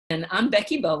And I'm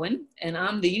Becky Bowen, and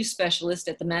I'm the youth specialist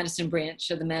at the Madison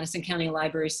branch of the Madison County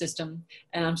Library System.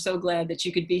 And I'm so glad that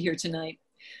you could be here tonight.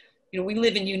 You know, we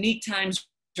live in unique times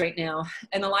right now,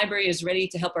 and the library is ready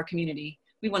to help our community.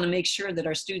 We want to make sure that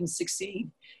our students succeed,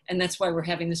 and that's why we're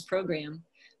having this program.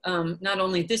 Not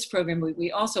only this program, we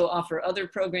also offer other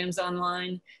programs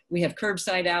online. We have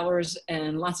curbside hours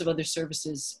and lots of other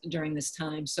services during this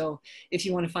time. So if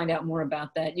you want to find out more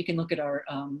about that, you can look at our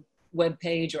web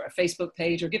page or our Facebook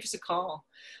page or give us a call.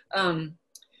 Well,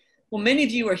 many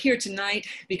of you are here tonight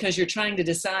because you're trying to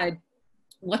decide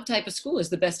what type of school is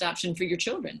the best option for your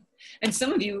children. And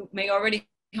some of you may already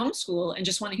homeschool and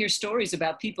just want to hear stories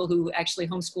about people who actually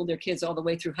homeschool their kids all the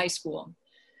way through high school.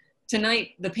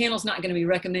 Tonight, the panel's not going to be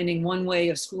recommending one way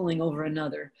of schooling over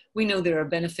another. We know there are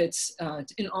benefits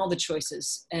in all the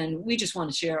choices, and we just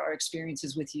want to share our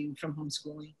experiences with you from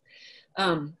homeschooling.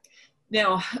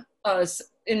 Now,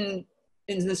 in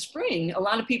the spring, a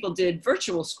lot of people did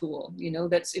virtual school. You know,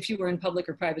 that's if you were in public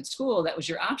or private school, that was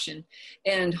your option.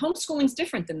 And homeschooling's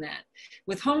different than that.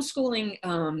 With homeschooling,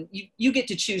 you get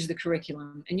to choose the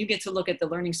curriculum, and you get to look at the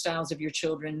learning styles of your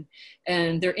children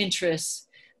and their interests,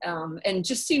 and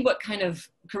just see what kind of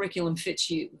curriculum fits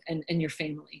you and your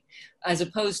family, as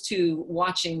opposed to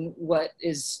watching what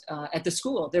is at the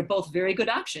school. They're both very good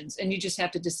options, and you just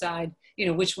have to decide, you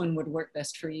know, which one would work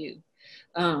best for you.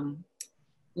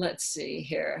 Let's see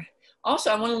here. Also,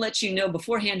 I want to let you know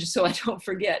beforehand, just so I don't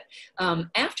forget,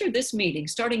 after this meeting,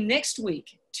 starting next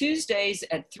week, Tuesdays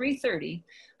at 3:30,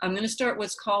 I'm going to start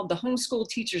what's called the Homeschool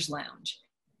Teachers Lounge.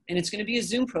 And it's going to be a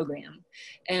Zoom program.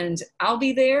 And I'll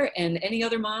be there, and any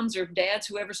other moms or dads,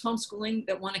 whoever's homeschooling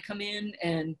that want to come in,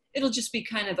 and it'll just be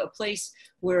kind of a place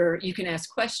where you can ask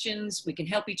questions, we can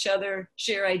help each other,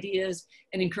 share ideas,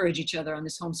 and encourage each other on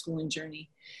this homeschooling journey.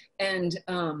 And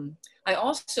I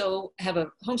also have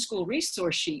a homeschool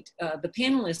resource sheet. The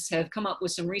panelists have come up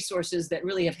with some resources that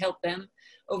really have helped them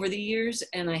over the years,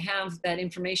 and I have that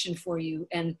information for you.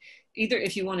 And either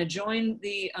if you want to join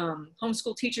the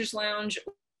Homeschool Teachers Lounge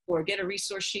or get a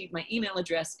resource sheet, my email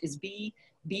address is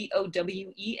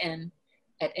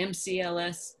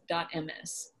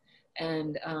bbowen@mcls.ms.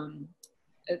 And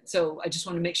so I just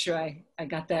want to make sure I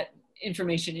got that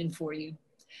information in for you.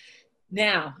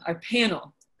 Now, our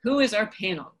panel. Who is our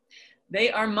panel?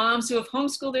 They are moms who have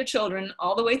homeschooled their children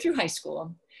all the way through high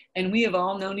school. And we have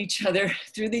all known each other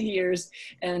through the years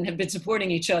and have been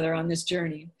supporting each other on this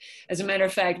journey. As a matter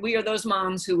of fact, we are those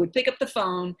moms who would pick up the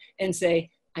phone and say,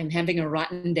 I'm having a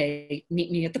rotten day, meet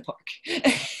me at the park.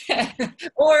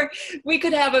 Or we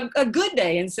could have a good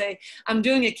day and say, I'm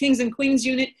doing a Kings and Queens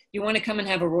unit, you want to come and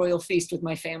have a royal feast with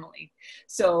my family.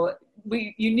 So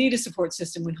you need a support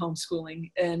system when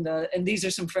homeschooling, and these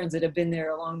are some friends that have been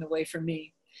there along the way for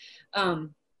me.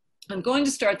 I'm going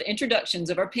to start the introductions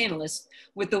of our panelists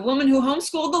with the woman who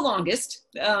homeschooled the longest,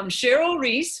 Cheryl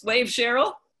Reese. Wave,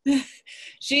 Cheryl.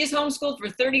 She has homeschooled for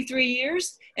 33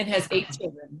 years and has 8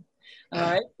 children. All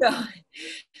right, so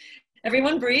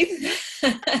everyone breathe.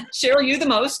 Cheryl, you the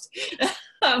most.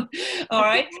 All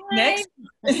right, next.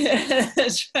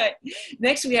 That's right.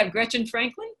 Next, we have Gretchen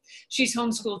Franklin. She's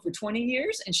homeschooled for 20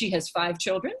 years and she has 5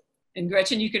 children. And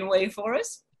Gretchen, you can wave for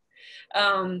us.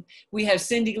 We have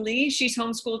Cindy Lee. She's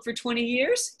homeschooled for 20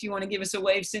 years. If you want to give us a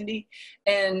wave, Cindy.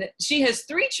 And she has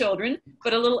 3 children,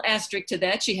 but a little asterisk to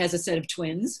that, she has a set of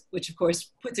twins, which of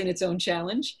course puts in its own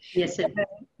challenge. Yes, it does.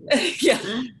 Yeah.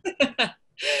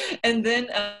 And then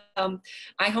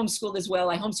I homeschooled as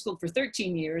well. I homeschooled for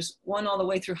 13 years, 1 all the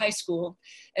way through high school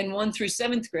and 1 through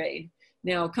 7th grade.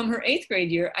 Now, come her 8th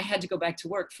grade year, I had to go back to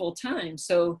work full time.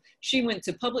 So she went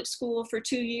to public school for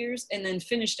 2 years and then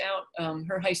finished out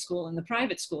her high school in the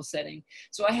private school setting.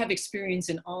 So I have experience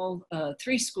in all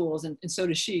 3 schools, and so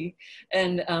does she.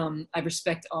 And I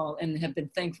respect all and have been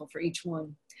thankful for each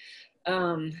one.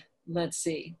 Let's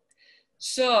see.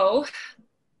 So,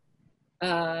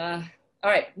 all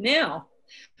right, now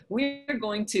we're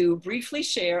going to briefly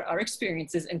share our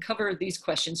experiences and cover these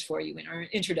questions for you in our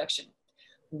introduction.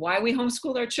 Why we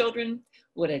homeschool our children,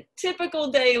 what a typical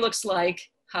day looks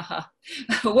like, haha,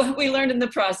 what we learned in the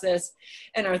process,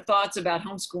 and our thoughts about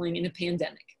homeschooling in a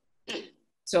pandemic.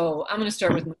 So I'm going to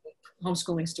start with my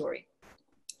homeschooling story.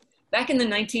 Back in the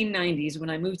 1990s, when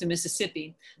I moved to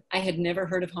Mississippi, I had never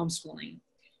heard of homeschooling.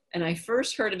 And I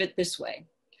first heard of it this way.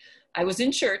 I was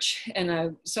in church and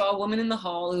I saw a woman in the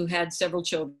hall who had several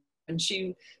children. And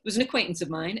she was an acquaintance of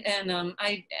mine. And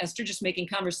I asked her, just making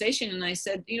conversation, and I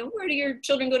said, you know, where do your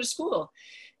children go to school?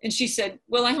 And she said,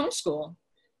 well, I homeschool.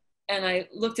 And I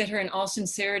looked at her in all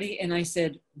sincerity and I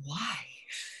said, why?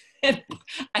 And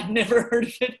I'd never heard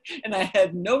of it, and I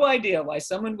had no idea why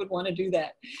someone would want to do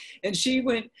that. And she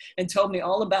went and told me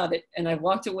all about it, and I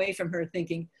walked away from her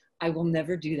thinking, I will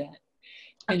never do that.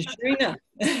 And sure enough,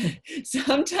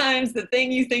 sometimes the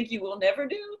thing you think you will never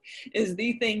do is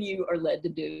the thing you are led to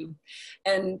do.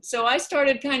 And so I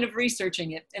started kind of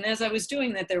researching it. And as I was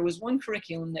doing that, there was one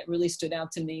curriculum that really stood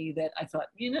out to me that I thought,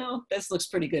 you know, this looks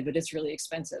pretty good, but it's really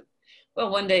expensive.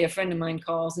 Well, one day a friend of mine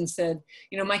calls and said,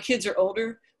 you know, my kids are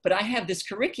older, but I have this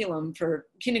curriculum for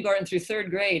kindergarten through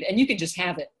third grade, and you can just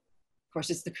have it. Of course,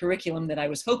 it's the curriculum that I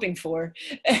was hoping for.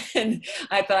 And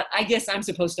I thought, I guess I'm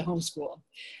supposed to homeschool.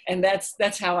 And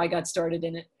that's how I got started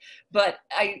in it. But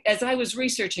as I was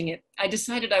researching it, I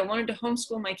decided I wanted to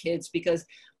homeschool my kids because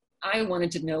I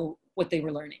wanted to know what they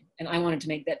were learning. And I wanted to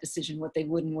make that decision, what they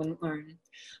would and wouldn't learn.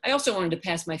 I also wanted to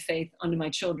pass my faith onto my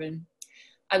children.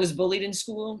 I was bullied in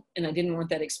school, and I didn't want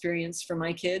that experience for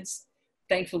my kids.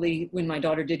 Thankfully, when my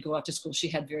daughter did go off to school, she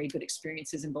had very good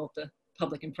experiences in both the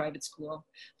public and private school.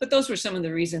 But those were some of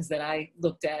the reasons that I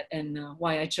looked at and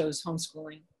why I chose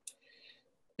homeschooling.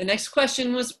 The next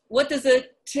question was, what does a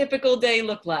typical day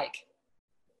look like?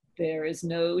 There is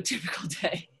no typical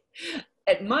day.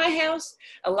 At my house,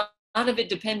 a lot of it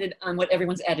depended on what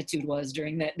everyone's attitude was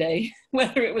during that day,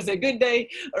 whether it was a good day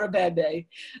or a bad day.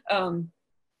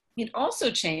 It also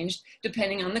changed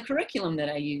depending on the curriculum that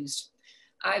I used.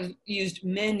 I've used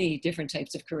many different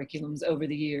types of curriculums over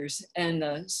the years,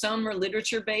 and some are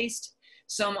literature-based,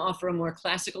 some offer a more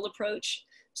classical approach,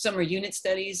 some are unit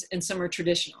studies, and some are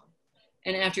traditional.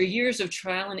 And after years of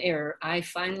trial and error, I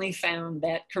finally found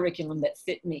that curriculum that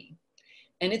fit me.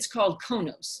 And it's called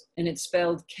KONOS, and it's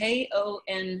spelled K-O-N-O-S,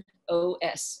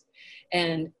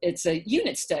 and it's a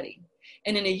unit study.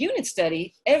 And in a unit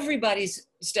study, everybody's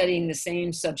studying the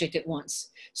same subject at once.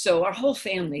 So our whole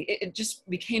family, it just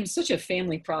became such a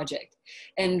family project.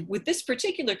 And with this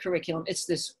particular curriculum, it's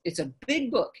a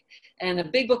big book, and a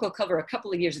big book will cover a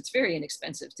couple of years. It's very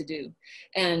inexpensive to do.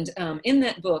 And in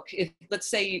that book, if let's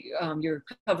say you're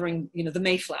covering, you know, the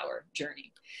Mayflower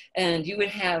journey, and you would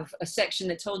have a section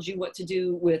that told you what to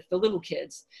do with the little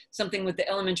kids, something with the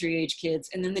elementary age kids,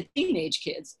 and then the teenage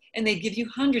kids, and they'd give you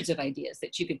hundreds of ideas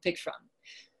that you could pick from.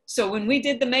 So when we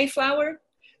did the Mayflower,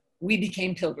 we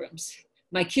became pilgrims.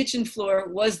 My kitchen floor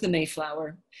was the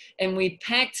Mayflower, and we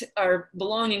packed our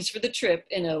belongings for the trip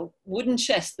in a wooden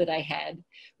chest that I had.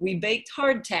 We baked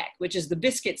hardtack, which is the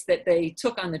biscuits that they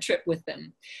took on the trip with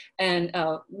them. And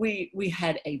we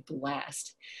had a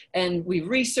blast. And we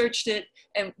researched it,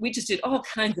 and we just did all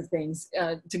kinds of things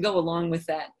to go along with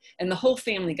that. And the whole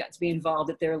family got to be involved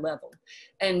at their level.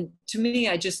 And to me,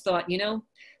 I just thought, you know,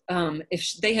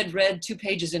 if they had read 2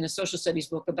 pages in a social studies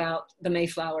book about the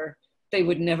Mayflower, they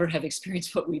would never have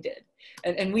experienced what we did.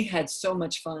 And we had so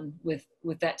much fun with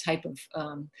that type of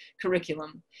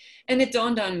curriculum. And it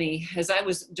dawned on me as I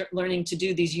was learning to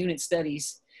do these unit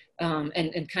studies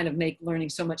and kind of make learning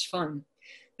so much fun,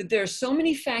 that there are so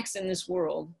many facts in this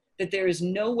world that there is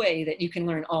no way that you can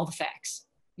learn all the facts.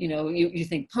 You know, you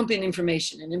think pump in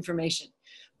information and information.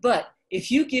 But if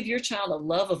you give your child a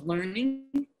love of learning,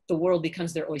 the world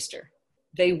becomes their oyster.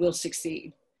 They will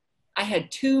succeed. I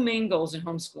had 2 main goals in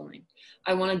homeschooling.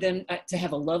 I wanted them to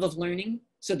have a love of learning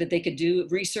so that they could do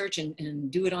research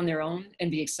and do it on their own and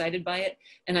be excited by it.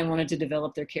 And I wanted to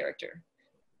develop their character.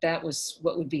 That was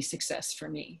what would be success for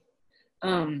me.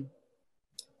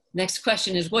 Next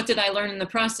question is, what did I learn in the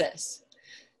process?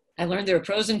 I learned there are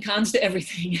pros and cons to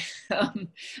everything.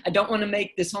 I don't want to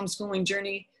make this homeschooling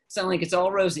journey sound like it's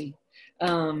all rosy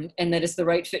and that it's the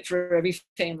right fit for every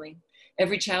family.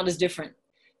 Every child is different.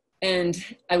 And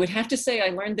I would have to say I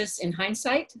learned this in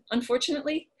hindsight,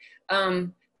 unfortunately,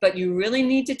 but you really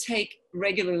need to take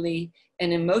regularly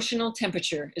an emotional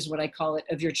temperature, is what I call it,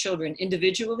 of your children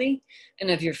individually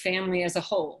and of your family as a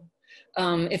whole.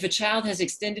 If a child has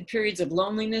extended periods of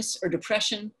loneliness or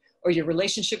depression, or your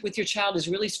relationship with your child is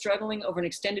really struggling over an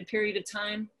extended period of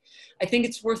time, I think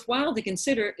it's worthwhile to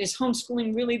consider, is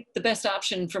homeschooling really the best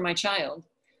option for my child?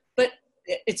 But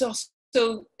it's also,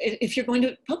 so if you're going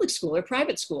to public school or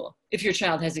private school, if your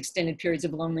child has extended periods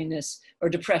of loneliness or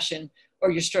depression, or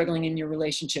you're struggling in your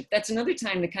relationship, that's another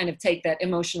time to kind of take that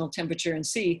emotional temperature and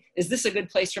see, is this a good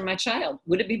place for my child?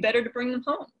 Would it be better to bring them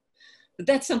home? But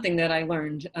that's something that I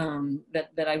learned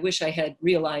that I wish I had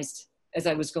realized as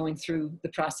I was going through the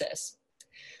process.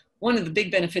 One of the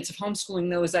big benefits of homeschooling,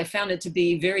 though, is I found it to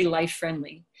be very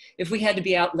life-friendly. If we had to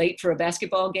be out late for a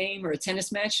basketball game or a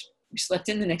tennis match, we slept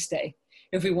in the next day.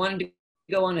 If we wanted to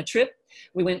go on a trip,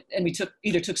 we went and we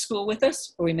either took school with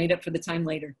us or we made up for the time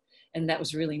later. And that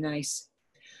was really nice.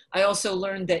 I also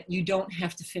learned that you don't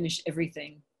have to finish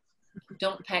everything.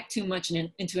 Don't pack too much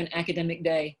into an academic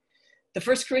day. the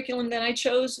first curriculum that I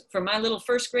chose for my little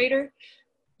first grader,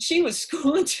 she was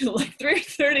schooling till like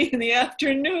 3:30 in the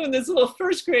afternoon, this little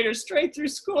first grader straight through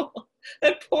school.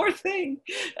 That poor thing,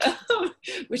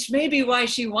 which may be why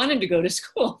she wanted to go to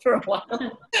school for a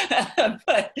while.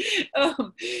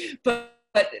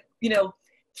 but, you know,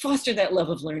 foster that love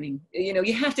of learning. You know,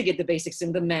 you have to get the basics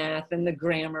in the math and the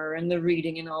grammar and the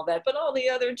reading and all that, but all the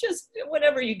other, just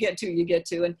whatever you get to, you get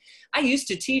to. And I used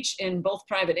to teach in both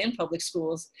private and public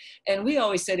schools. And we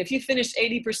always said, if you finished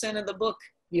 80% of the book,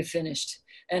 you finished.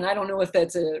 And I don't know if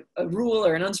that's a rule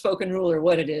or an unspoken rule or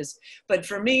what it is. But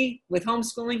for me, with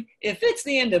homeschooling, if it's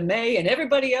the end of May and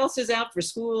everybody else is out for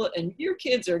school, and your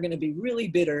kids are going to be really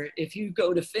bitter if you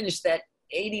go to finish that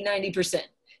 80, 90%.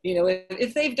 You know,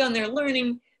 if they've done their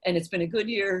learning and it's been a good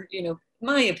year, you know,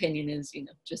 my opinion is, you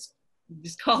know, just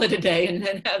call it a day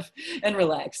and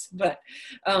relax. But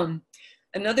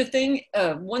another thing,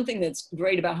 one thing that's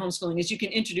great about homeschooling is you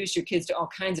can introduce your kids to all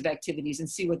kinds of activities and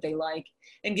see what they like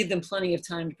and give them plenty of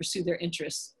time to pursue their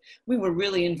interests. We were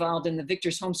really involved in the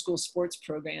Victor's Homeschool Sports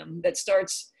Program that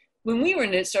starts, when we were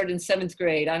in it, started in 7th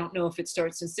grade. I don't know if it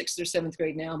starts in 6th or 7th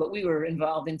grade now, but we were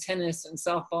involved in tennis and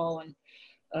softball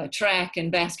and track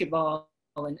and basketball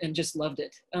and just loved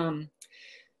it.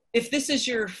 If this is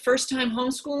your first time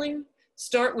homeschooling,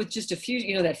 start with just a few,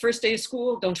 you know, that first day of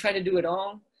school, don't try to do it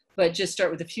all, but just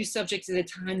start with a few subjects at a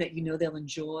time that you know they'll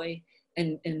enjoy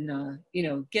and you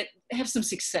know, have some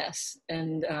success.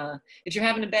 And if you're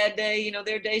having a bad day, you know,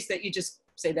 there are days that you just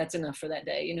say that's enough for that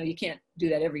day. You know, you can't do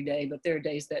that every day, but there are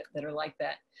days that are like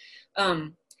that.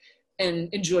 And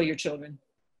enjoy your children.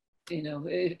 You know,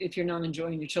 if you're not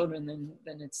enjoying your children,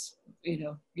 then it's, you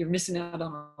know, you're missing out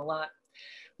on a lot.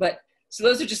 But so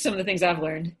those are just some of the things I've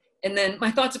learned. And then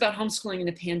my thoughts about homeschooling in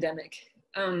the pandemic.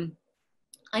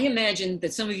 I imagine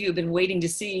that some of you have been waiting to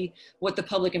see what the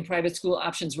public and private school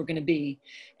options were going to be,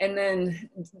 and then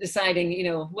deciding, you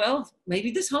know, well,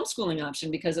 maybe this homeschooling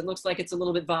option, because it looks like it's a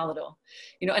little bit volatile.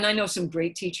 You know, and I know some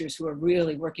great teachers who are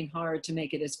really working hard to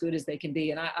make it as good as they can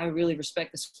be, and I really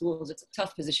respect the schools. It's a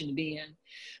tough position to be in.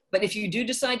 But if you do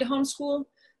decide to homeschool,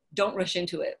 don't rush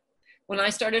into it. When I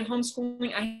started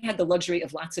homeschooling, I had the luxury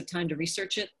of lots of time to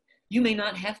research it. You may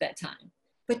not have that time.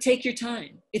 But take your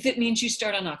time. If it means you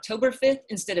start on October 5th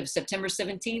instead of September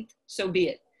 17th, so be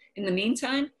it. In the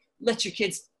meantime, let your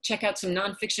kids check out some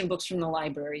nonfiction books from the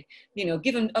library, you know,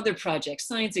 give them other projects,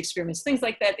 science experiments, things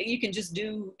like that you can just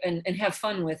do and have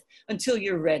fun with until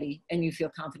you're ready and you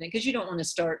feel confident, because you don't want to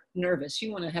start nervous.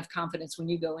 You want to have confidence when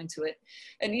you go into it.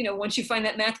 And, you know, once you find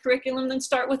that math curriculum, then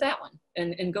start with that one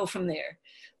and go from there.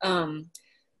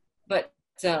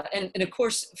 And of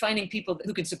course, finding people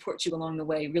who can support you along the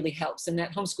way really helps. And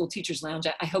that Homeschool Teachers Lounge,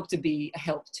 I hope to be a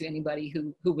help to anybody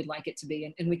who would like it to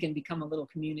be, and we can become a little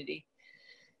community.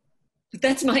 But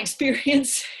that's my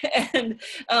experience. And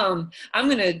I'm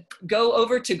going to go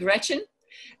over to Gretchen.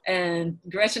 And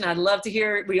Gretchen,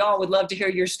 we all would love to hear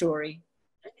your story.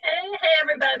 Okay. Hey,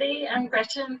 everybody. I'm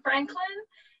Gretchen Franklin.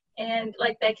 And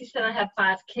like Becky said, I have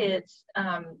 5 kids.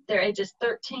 They're ages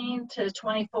 13 to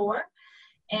 24.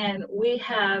 And we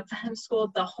have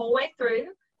homeschooled the whole way through.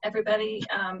 Everybody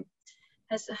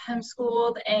has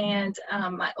homeschooled, and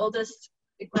my oldest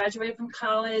graduated from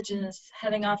college and is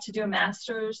heading off to do a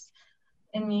master's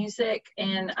in music.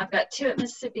 And I've got 2 at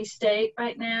Mississippi State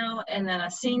right now, and then a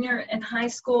senior in high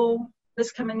school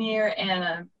this coming year and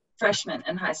a freshman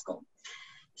in high school.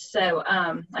 So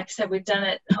like I said, we've done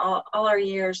it all our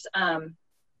years.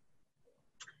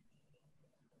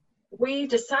 We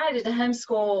decided to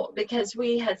homeschool because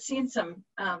we had seen some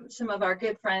of our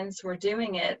good friends were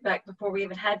doing it back before we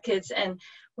even had kids, and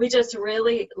we just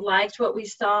really liked what we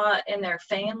saw in their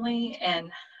family, and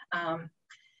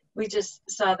we just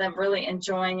saw them really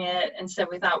enjoying it, and so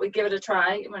we thought we'd give it a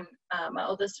try when my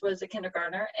oldest was a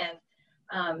kindergartner,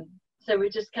 and so we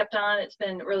just kept on. It's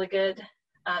been a really good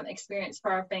experience for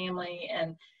our family,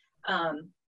 and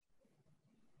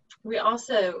we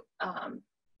also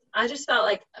I just felt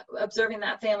like observing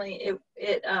that family,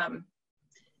 it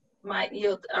might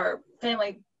yield our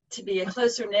family to be a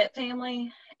closer knit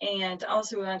family, and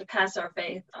also we wanted to pass our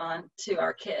faith on to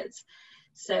our kids.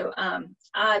 So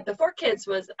before kids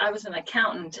I was an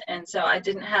accountant, and so I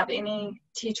didn't have any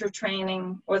teacher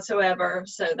training whatsoever,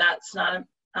 so that's not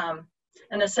a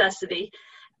necessity.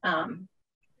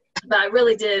 But I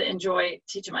really did enjoy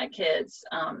teaching my kids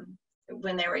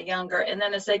when they were younger, and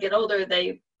then as they get older,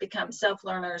 they become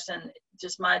self-learners, and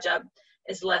just my job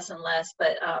is less and less,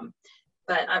 but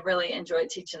I really enjoyed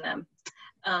teaching them.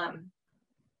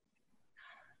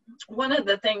 One of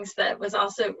the things that was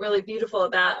also really beautiful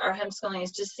about our homeschooling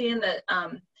is just seeing that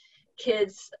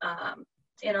kids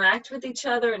interact with each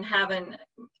other and having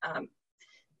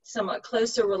somewhat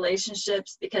closer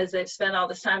relationships because they've spent all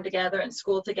this time together and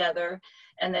school together,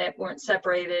 and they weren't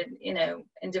separated, you know,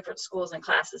 in different schools and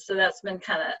classes. So that's been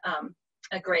kind of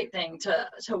a great thing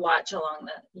to watch along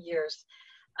the years.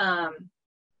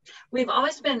 We've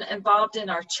always been involved in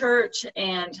our church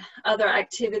and other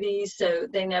activities, so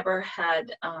they never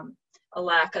had a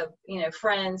lack of, you know,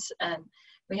 friends, and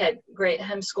we had great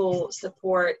homeschool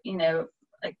support, you know,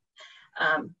 like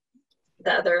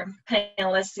the other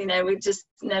panelists, you know, we've just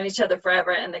known each other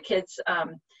forever, and the kids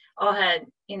all had,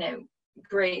 you know,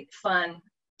 great fun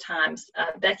times.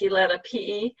 Becky led a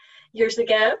PE years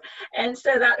ago, and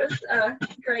so that was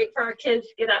great for our kids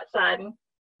to get outside and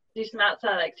do some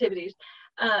outside activities.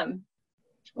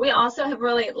 We also have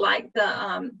really liked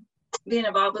the being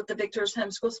involved with the Victor's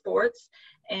Homeschool Sports,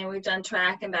 and we've done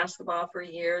track and basketball for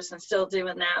years, and still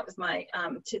doing that with my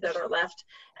two that are left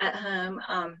at home.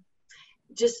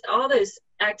 Just all those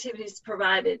activities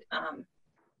provided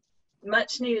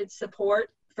much needed support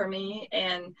for me,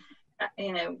 and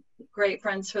you know, great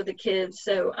friends for the kids.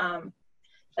 So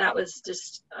that was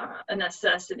just a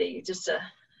necessity, just to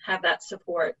have that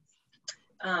support.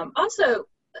 Also,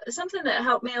 something that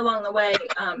helped me along the way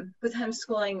with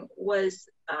homeschooling was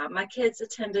my kids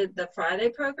attended the Friday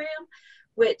program,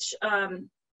 which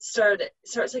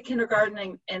starts at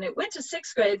kindergarten, and it went to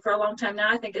 6th grade for a long time. Now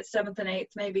I think it's 7th and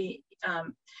 8th maybe,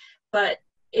 but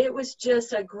it was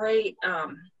just a great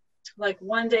like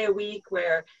one day a week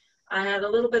where I had a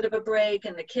little bit of a break,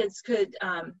 and the kids could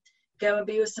go and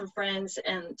be with some friends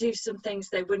and do some things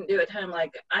they wouldn't do at home.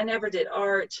 Like, I never did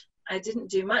art. I didn't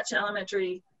do much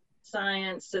elementary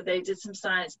science, so they did some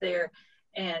science there,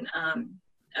 and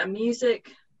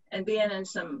music, and being in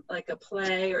some, like a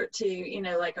play or two, you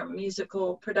know, like a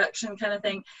musical production kind of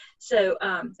thing. So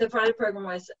the Friday program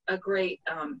was a great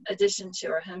addition to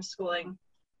our homeschooling.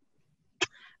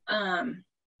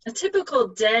 A typical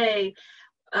day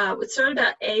would start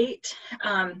about 8.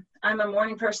 I'm a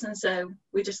morning person, so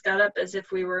we just got up as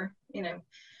if we were, you know,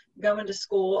 going to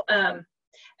school.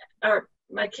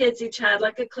 My kids each had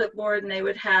like a clipboard, and they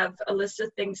would have a list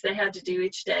of things they had to do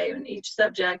each day in each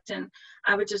subject, and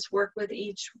I would just work with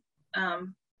each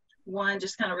one,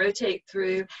 just kind of rotate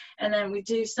through, and then we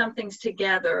do some things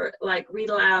together, like read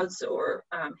alouds or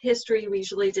history we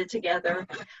usually did together.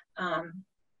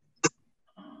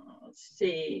 Let's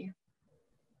see.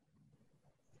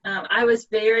 I was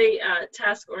very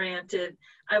task-oriented.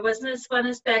 I wasn't as fun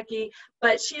as Becky,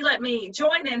 but she let me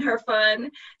join in her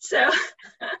fun. So,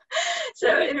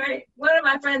 so anyway, one of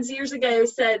my friends years ago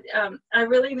said I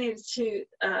really needed to,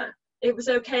 it was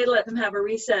okay to let them have a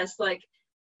recess. Like,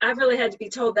 I really had to be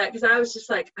told that, because I was just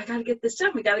like, I got to get this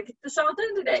done. We got to get this all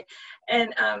done today.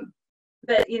 And,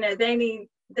 but, you know, they need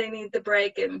the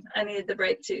break, and I needed the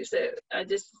break too. So I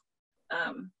just,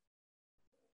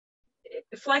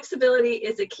 flexibility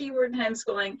is a key word in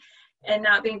homeschooling, and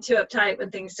not being too uptight when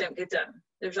things don't get done.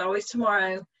 There's always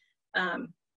tomorrow.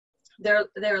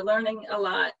 They're learning a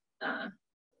lot,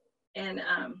 and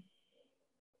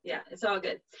yeah, it's all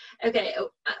good. Okay,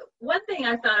 one thing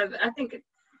I thought of, I think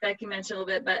Becky mentioned a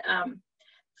little bit, but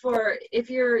for if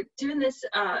you're doing this,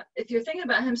 if you're thinking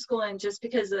about homeschooling just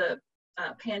because of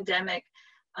pandemic,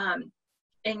 and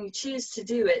you choose to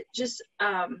do it, just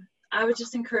I would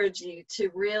just encourage you to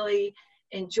really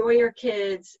enjoy your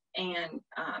kids and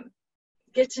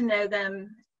get to know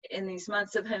them in these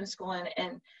months of homeschooling,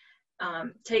 and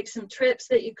take some trips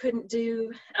that you couldn't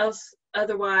do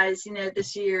otherwise, you know,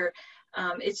 this year.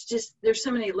 It's just, there's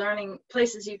so many learning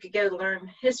places you could go to learn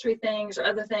history things or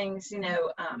other things, you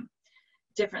know,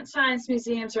 different science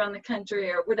museums around the country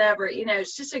or whatever. You know,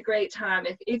 it's just a great time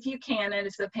if you can, and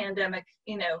if the pandemic,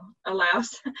 you know,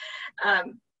 allows.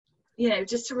 You know,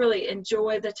 just to really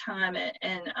enjoy the time, and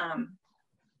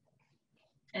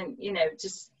you know,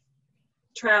 just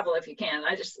travel if you can.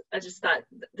 I just thought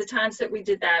the times that we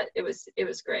did that, it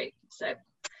was great. So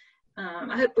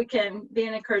I hope we can be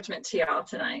an encouragement to y'all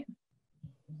tonight.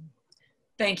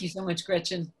 Thank you so much,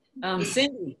 Gretchen.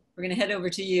 Cindy, we're going to head over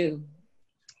to you.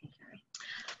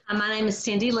 My name is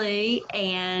Cindy Lee,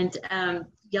 and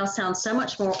y'all sound so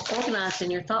much more organized in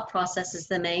your thought processes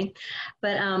than me.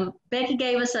 But Becky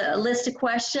gave us a list of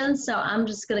questions, so I'm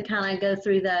just going to kind of go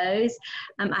through those.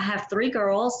 I have 3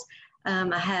 girls.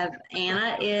 I have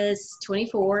Anna is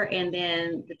 24, and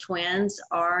then the twins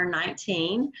are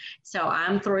 19. So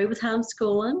I'm through with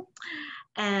homeschooling,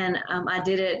 and I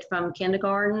did it from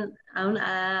kindergarten on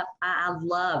up. I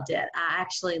loved it. I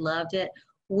actually loved it.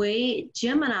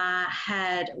 Jim and I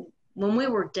had, when we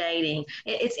were dating,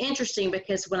 it's interesting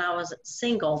because when I was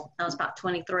single, I was about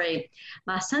 23,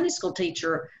 my Sunday school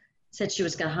teacher said she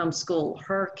was going to homeschool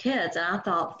her kids. And I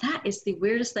thought, that is the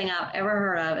weirdest thing I've ever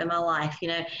heard of in my life, you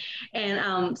know.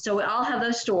 And so we all have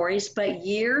those stories. But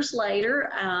years later,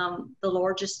 the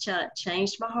Lord just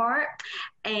changed my heart.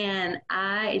 And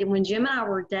when Jim and I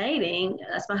were dating,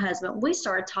 that's my husband, we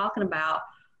started talking about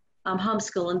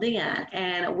homeschooling then.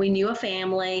 And we knew a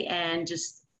family and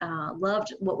just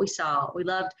loved what we saw. We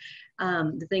loved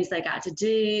the things they got to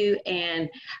do. And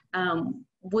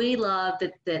we love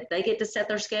that they get to set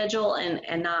their schedule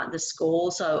and not the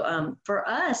school. So for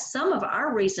us, some of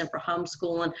our reason for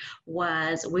homeschooling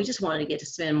was we just wanted to get to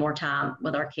spend more time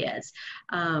with our kids.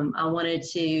 I wanted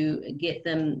to get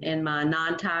them in my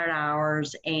non-tired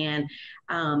hours and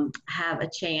have a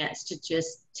chance to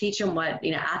just teach them what,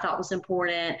 you know, I thought was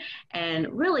important, and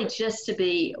really just to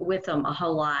be with them a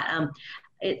whole lot.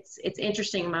 It's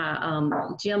interesting.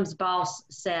 My Jim's boss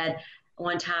said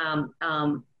one time,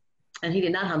 and he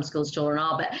did not homeschool his children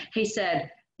all, but he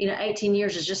said, you know, 18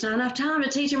 years is just not enough time to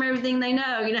teach them everything they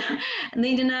know, you know,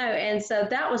 need to know. And so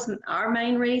that was our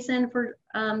main reason for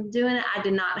doing it. I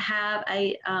did not have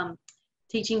a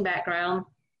teaching background,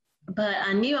 but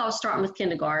I knew I was starting with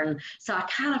kindergarten. So I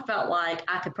kind of felt like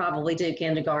I could probably do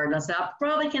kindergarten. I said, I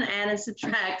probably can add and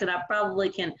subtract, and I probably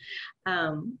can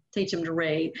teach them to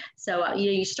read. So, you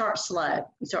know, you start slow.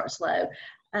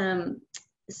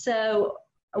 So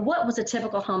what was a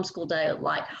typical homeschool day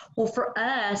like? Well, for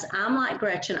us, I'm like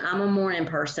Gretchen, I'm a morning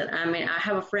person. I mean, I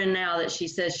have a friend now that she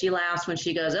says she laughs when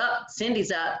she goes, oh,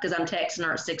 Cindy's up, because I'm texting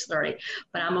her at 6:30,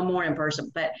 but I'm a morning person.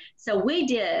 But so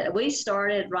we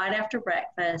started right after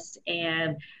breakfast,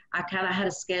 and I kind of had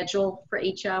a schedule for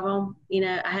each of them. You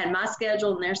know, I had my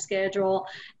schedule and their schedule,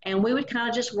 and we would kind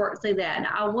of just work through that. And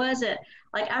I wasn't,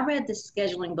 like, I read this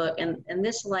scheduling book, and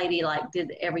this lady, like,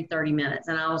 did every 30 minutes.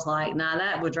 And I was like, nah,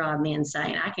 that would drive me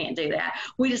insane. I can't do that.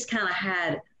 We just kind of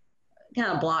had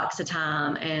blocks of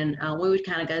time, and we would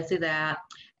kind of go through that.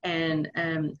 And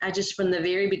I just, from the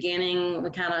very beginning, we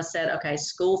kind of said, okay,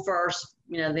 school first,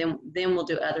 you know, then we'll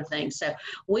do other things. So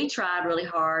we tried really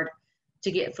hard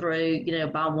to get through, you know,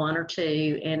 by 1 or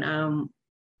 2. And I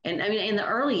mean, in the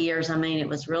early years, I mean, it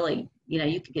was really, you know,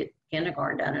 you could get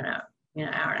kindergarten done in a, you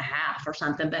know, hour and a half or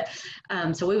something. But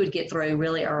so we would get through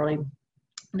really early.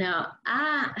 Now,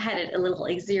 I had it a little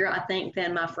easier, I think,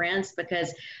 than my friends,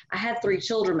 because I had 3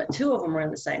 children, but 2 of them were in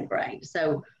the same grade.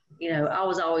 So, you know, I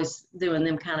was always doing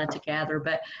them kind of together.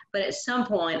 But at some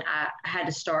point, I had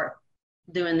to start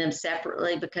doing them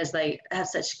separately because they have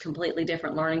such completely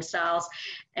different learning styles.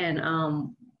 And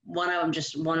one of them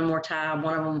just wanted more time.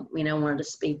 One of them, you know, wanted to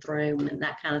speed through and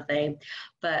that kind of thing.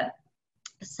 But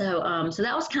so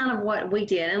that was kind of what we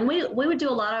did. And we would do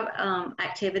a lot of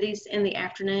activities in the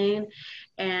afternoon.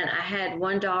 And I had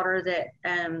one daughter that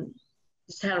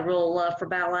just had a real love for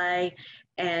ballet,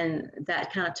 and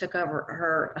that kind of took over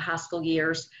her high school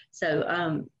years.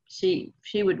 So she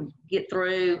would get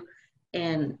through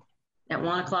and at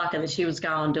 1 o'clock, and then she was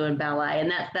gone doing ballet.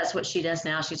 And that's what she does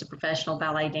now. She's a professional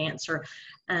ballet dancer.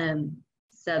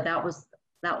 So that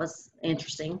was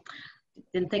interesting.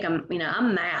 Didn't think I'm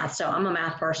math, so I'm a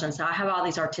math person. So I have all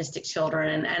these artistic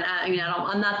children, and I, you know,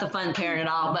 I'm not the fun parent at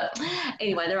all, but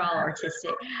anyway, they're all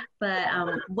artistic. But I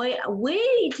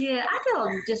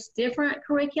did just different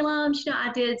curriculums. You know,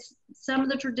 I did some of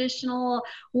the traditional.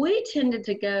 We tended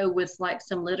to go with like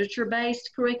some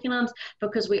literature-based curriculums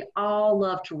because we all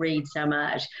love to read so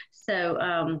much.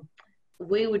 So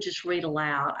we would just read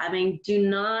aloud. I mean, do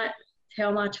not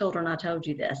tell my children I told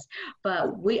you this,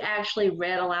 but we actually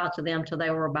read aloud to them till they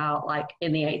were about like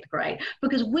in the 8th grade,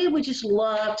 because we would just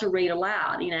love to read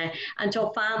aloud, you know,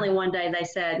 until finally one day they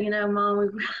said, you know, Mom, we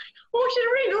really don't want you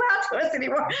to read aloud to us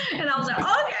anymore. And I was like,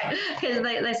 okay, because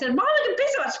they said, Mom, it can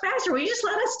be so much faster. Will you just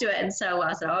let us do it? And so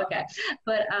I said, okay.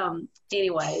 But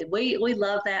anyway, we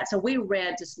love that. So we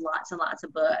read just lots and lots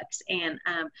of books. And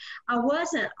I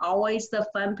wasn't always the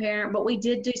fun parent, but we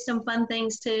did do some fun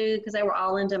things too, because they were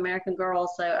all into American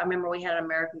Girl. So I remember we had an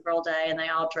American Girl Day, and they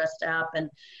all dressed up, and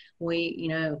we, you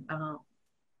know,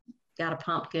 got a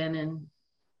pumpkin and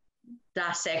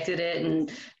dissected it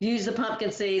and used the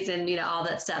pumpkin seeds and, you know, all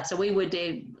that stuff. So we would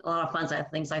do a lot of fun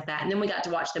things like that. And then we got to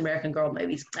watch the American Girl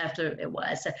movies after it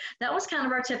was. So that was kind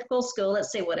of our typical school.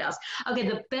 Let's see what else. Okay,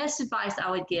 the best advice I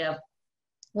would give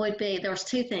would be, there was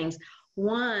 2 things.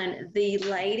 One, the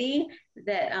lady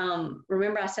that,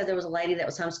 remember I said there was a lady that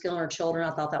was homeschooling her children.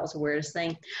 I thought that was the weirdest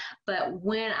thing. But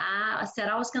when I said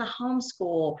I was going to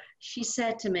homeschool, she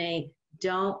said to me,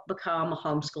 don't become a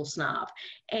homeschool snob.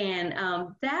 And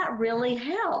that really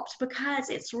helped, because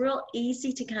it's real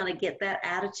easy to kind of get that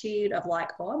attitude of like,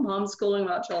 oh, I'm homeschooling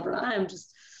my children. I am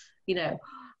just, you know,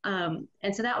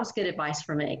 And so that was good advice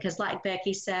for me, because like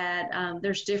Becky said,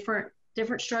 there's different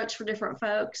strokes for different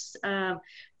folks.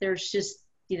 There's just,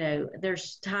 you know,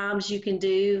 there's times you can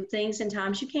do things and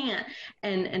times you can't,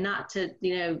 and not to,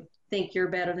 you know, think you're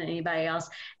better than anybody else.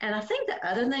 And I think the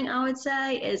other thing I would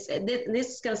say is, this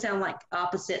is going to sound like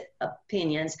opposite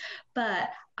opinions, but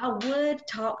I would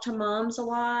talk to moms a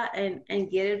lot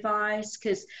and get advice,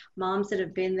 because moms that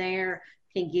have been there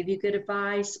can give you good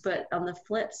advice. But on the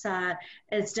flip side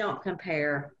is, don't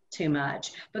compare too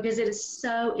much, because it is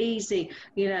so easy.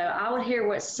 You know, I would hear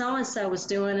what so-and-so was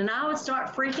doing and I would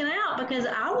start freaking out because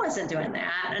I wasn't doing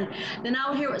that. And then I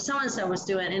would hear what so-and-so was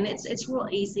doing, and it's real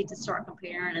easy to start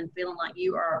comparing and feeling like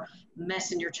you are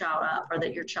messing your child up, or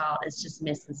that your child is just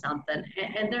missing something.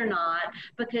 And they're not,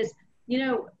 because, you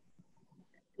know,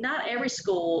 not every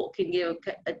school can give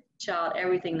a child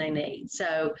everything they need.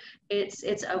 So it's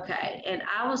okay. And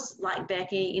I was like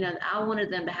Becky, you know, I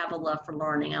wanted them to have a love for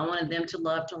learning. I wanted them to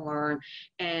love to learn,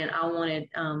 and I wanted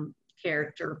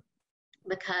character,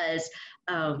 because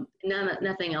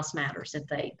nothing else matters if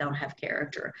they don't have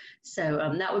character.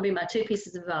 So that would be my 2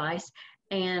 pieces of advice.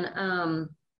 And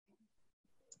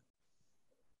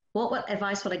what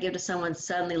advice would I give to someone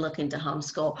suddenly looking to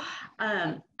homeschool?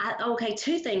 Okay,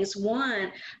 2 things.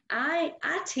 One, I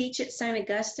teach at St.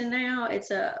 Augustine now.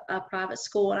 It's a private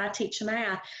school, and I teach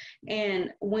math.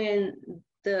 And when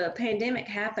the pandemic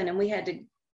happened and we had to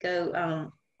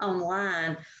go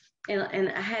online,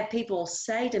 and I had people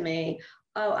say to me,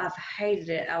 "Oh, I've hated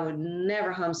it. I would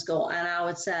never homeschool." And I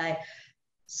would say,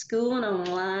 schooling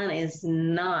online is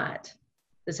not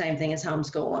the same thing as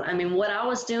homeschooling. I mean, what I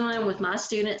was doing with my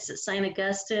students at St.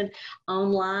 Augustine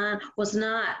online was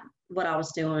not what I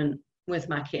was doing with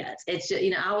my kids. It's just, you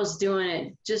know, I was doing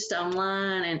it just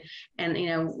online, and you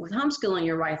know, with homeschooling,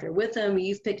 you're right there with them.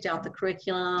 You've picked out the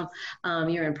curriculum,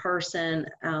 you're in person,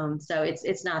 so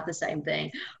it's not the same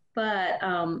thing. But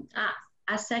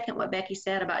I second what Becky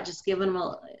said about just giving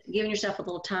yourself a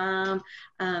little time.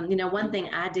 You know, one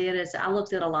thing I did is I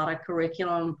looked at a lot of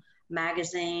curriculum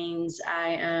magazines.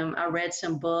 I read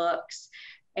some books,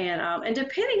 and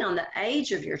depending on the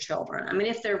age of your children, I mean,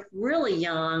 if they're really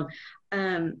young,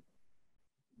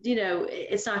 you know,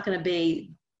 it's not going to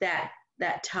be that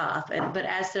tough. But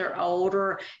as they're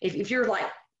older, if you're like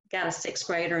got a 6th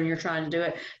grader and you're trying to do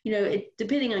it, you know,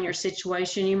 depending on your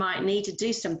situation, you might need to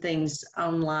do some things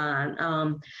online.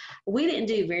 We didn't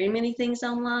do very many things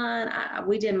online.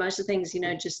 We did most of the things, you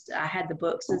know, just I had the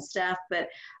books and stuff, but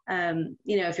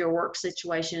you know, if your work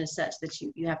situation is such that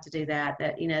you have to do that,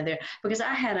 you know, because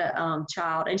I had a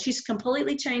child, and she's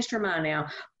completely changed her mind now,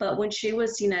 but when she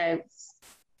was, you know,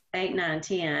 8, 9,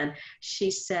 10,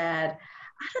 she said,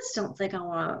 "I just don't think I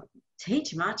want to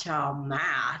teach my child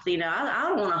math. You know, I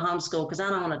don't want to homeschool because I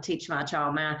don't want to teach my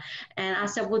child math." And I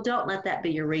said, well, don't let that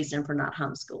be your reason for not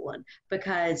homeschooling,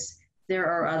 because there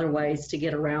are other ways to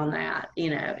get around that. You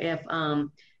know,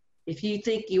 if you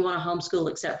think you want to homeschool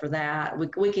except for that,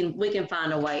 we can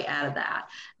find a way out of that.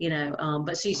 You know,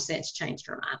 but she's since changed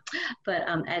her mind. But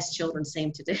as children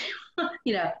seem to do,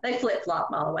 you know, they flip flop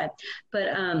all the way.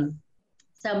 But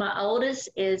so my oldest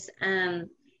is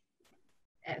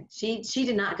she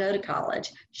did not go to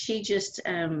college. She just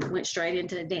went straight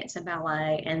into dance and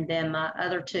ballet. And then my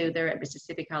other 2, they're at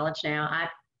Mississippi College now. In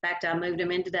fact, I moved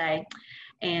them in today,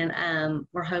 and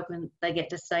we're hoping they get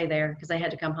to stay there, because they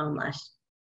had to come home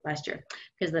last year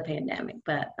because of the pandemic.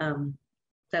 But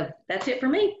so that's it for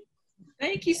me.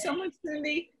 Thank you so much,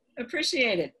 Cindy.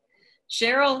 Appreciate it.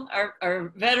 Cheryl,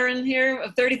 our veteran here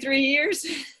of 33 years.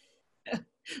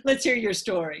 Let's hear your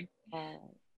story.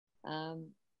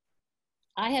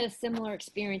 I had a similar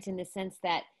experience in the sense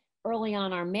that early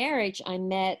on our marriage, I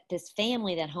met this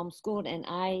family that homeschooled, and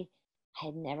I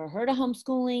had never heard of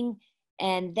homeschooling,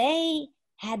 and they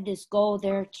had this goal.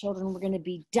 Their children were going to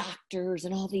be doctors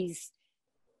and all these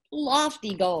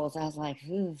lofty goals. I was like,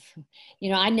 ooh. You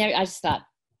know, I just thought,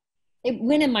 it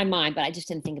went in my mind, but I just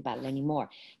didn't think about it anymore.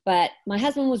 But my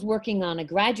husband was working on a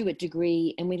graduate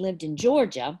degree, and we lived in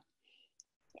Georgia.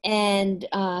 And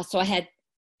so I had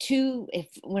 2,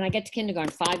 when I get to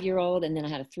kindergarten, 5-year-old, and then I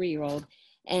had a 3-year-old.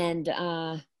 And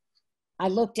I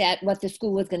looked at what the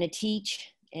school was going to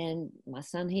teach. And my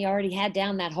son, he already had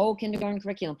down that whole kindergarten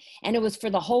curriculum. And it was for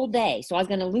the whole day. So I was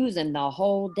going to lose him the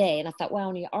whole day. And I thought, wow,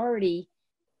 and he already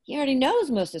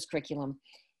knows most of this curriculum.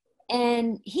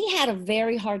 And he had a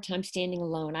very hard time standing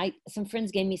alone. Some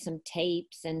friends gave me some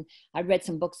tapes, and I read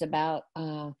some books about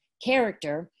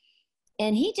character.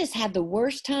 And he just had the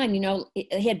worst time. You know,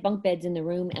 he had bunk beds in the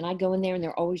room, and I go in there and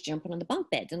they're always jumping on the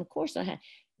bunk beds. And of course I had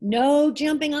no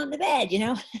jumping on the bed, you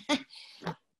know.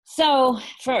 So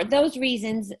for those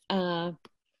reasons,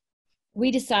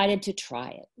 we decided to try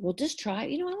it. We'll just try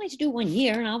it. I like to do 1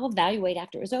 year and I'll evaluate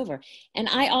after it was over. And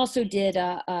I also did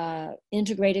a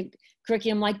integrated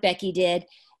curriculum like Becky did. And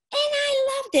I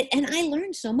loved it. And I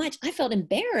learned so much. I felt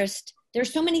embarrassed.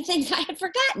 There's so many things I had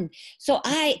forgotten. So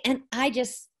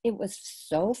it was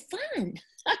so fun.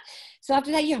 So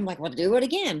after that year, I'm like, well, do it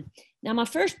again. Now my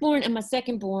firstborn and my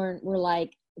secondborn were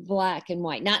like black and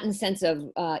white, not in the sense of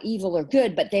evil or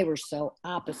good, but they were so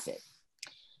opposite.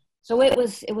 So it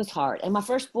was hard. And my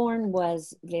firstborn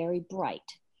was very bright.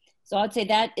 So I'd say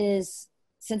that is,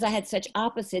 since I had such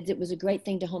opposites, it was a great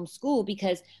thing to homeschool,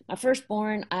 because my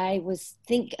firstborn, I was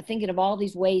thinking of all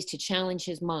these ways to challenge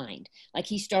his mind. Like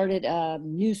he started a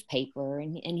newspaper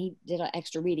and he did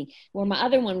extra reading, where my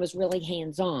other one was really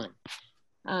hands-on.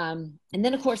 And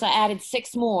then of course I added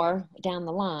 6 more down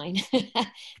the line.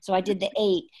 So I did the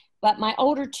 8, but my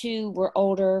older 2 were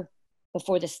older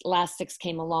before this last 6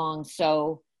 came along.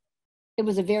 So it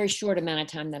was a very short amount of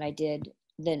time that I did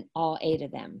than all 8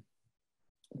 of them.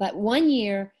 But 1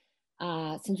 year,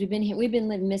 since we've been here, we've been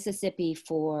living in Mississippi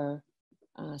for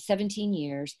 17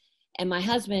 years, and my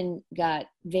husband got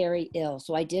very ill.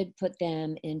 So I did put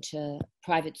them into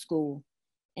private school,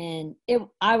 and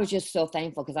I was just so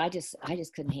thankful, because I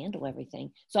just couldn't handle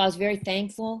everything. So I was very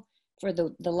thankful for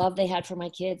the love they had for my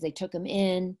kids. They took them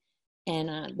in,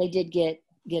 and they did get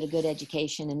a good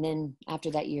education. And then after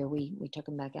that year, we took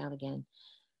them back out again.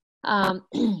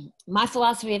 My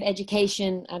philosophy of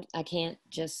education, I can't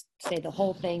just say the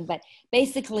whole thing, but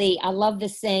basically I love the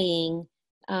saying,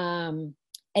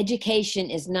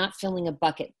 education is not filling a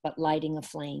bucket, but lighting a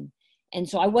flame. And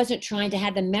so I wasn't trying to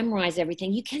have them memorize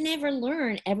everything. You can never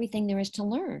learn everything there is to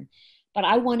learn, but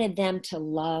I wanted them to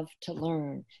love to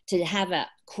learn, to have a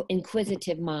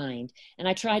inquisitive mind. And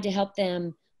I tried to help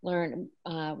them learn.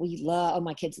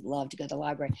 My kids love to go to the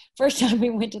library. First time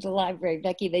we went to the library,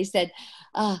 Becky, they said,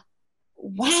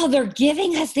 wow, they're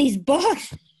giving us these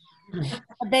books.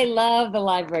 They love the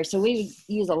library. So we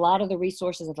use a lot of the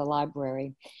resources of the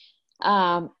library.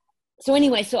 So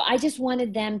anyway, so I just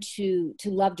wanted them to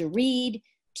love to read,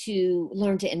 to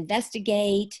learn to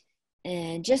investigate,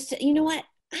 and just, you know what,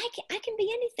 I can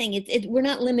be anything. We're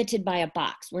not limited by a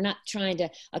box. We're not trying to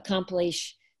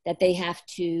accomplish that they have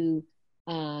to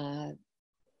learn.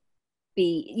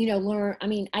 I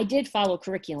mean, I did follow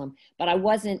curriculum, but I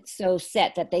wasn't so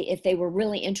set that if they were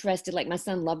really interested, like my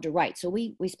son loved to write. So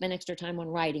we spent extra time on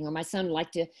writing, or my son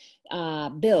liked to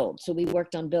build. So we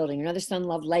worked on building. Another son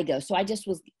loved Lego. So I just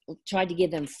tried to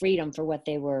give them freedom for what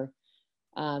they were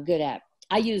good at.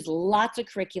 I used lots of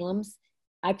curriculums.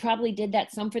 I probably did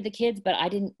that some for the kids, but I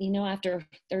didn't, after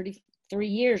 33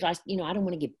 years, I don't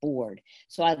want to get bored.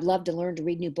 So I'd love to learn to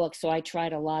read new books. So I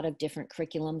tried a lot of different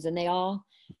curriculums, and they all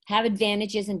have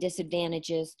advantages and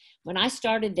disadvantages. When I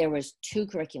started, there was 2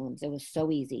 curriculums. It was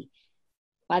so easy.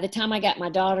 By the time I got my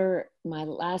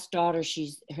last daughter,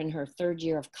 she's in her 3rd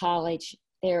year of college.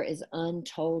 There is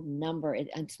untold number.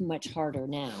 It's much harder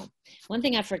now. One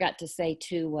thing I forgot to say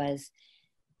too was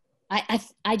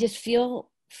I just feel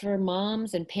for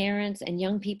moms and parents and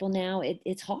young people now,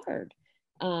 it's hard.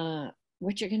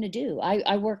 What you're going to do.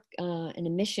 I work in a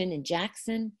mission in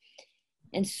Jackson,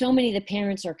 and so many of the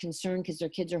parents are concerned because their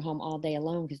kids are home all day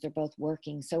alone because they're both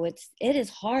working. So it is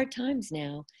hard times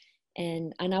now.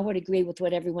 And I would agree with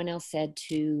what everyone else said,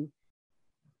 to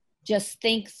just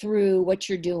think through what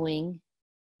you're doing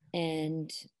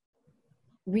and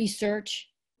research,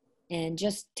 and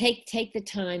just take the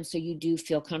time so you do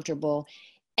feel comfortable.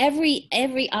 Every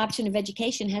option of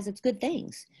education has its good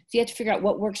things. So you have to figure out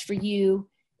what works for you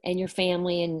and your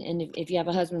family, and if you have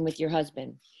a husband, with your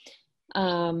husband.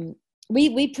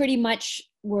 We pretty much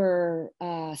were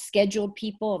scheduled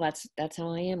people. That's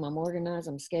how I am. I'm organized.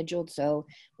 I'm scheduled. So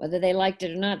whether they liked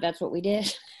it or not, that's what we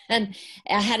did. And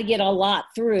I had to get a lot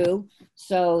through.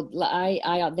 So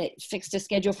I fixed a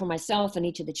schedule for myself and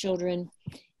each of the children.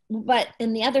 But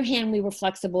on the other hand, we were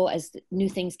flexible as new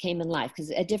things came in life,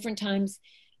 because at different times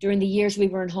during the years we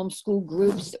were in homeschool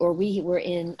groups, or we were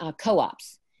in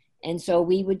co-ops. And so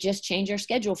we would just change our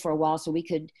schedule for a while so we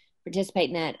could participate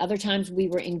in that. Other times we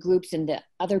were in groups and the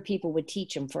other people would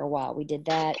teach them for a while. We did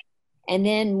that. And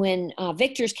then when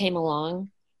Victors came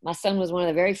along, my son was one of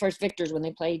the very first Victors when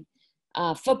they played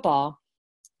football.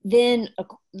 Then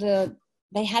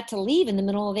they had to leave in the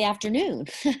middle of the afternoon.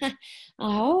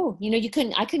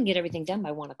 I couldn't get everything done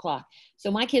by 1 o'clock. So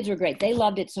my kids were great. They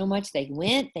loved it so much. They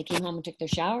came home and took their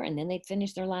shower, and then they'd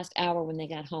finish their last hour when they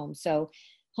got home. So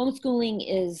homeschooling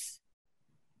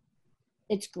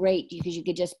it's great because you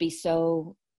could just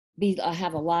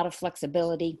have a lot of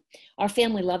flexibility. Our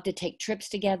family loved to take trips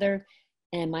together,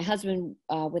 and my husband,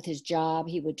 with his job,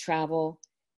 he would travel.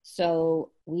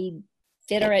 So we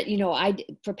fit our, I'd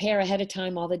prepare ahead of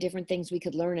time all the different things we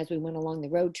could learn as we went along the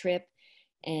road trip.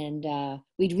 And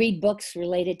we'd read books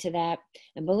related to that.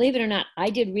 And believe it or not, I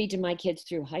did read to my kids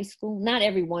through high school. Not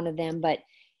every one of them, but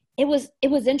it was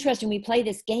interesting. We played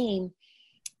this game,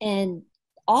 and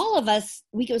all of us,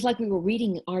 it was like we were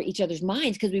reading each other's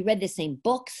minds because we read the same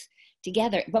books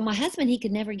together. But my husband, he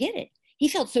could never get it. He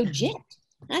felt so gypped.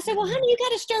 And I said, well, honey, you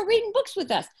got to start reading books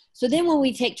with us. So then when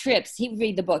we take trips, he would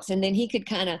read the books, and then he could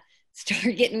kind of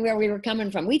start getting where we were coming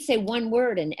from. We'd say one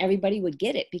word and everybody would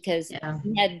get it because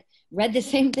we had read the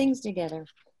same things together.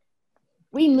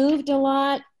 We moved a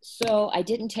lot, so I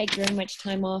didn't take very much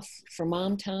time off for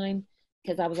mom time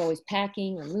because I was always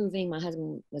packing or moving. My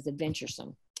husband was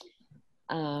adventuresome.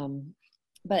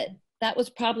 But that was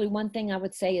probably one thing I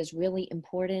would say is really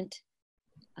important.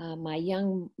 My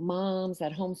young moms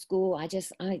that homeschool,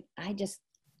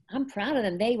 I'm proud of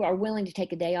them. They are willing to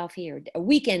take a day off here, a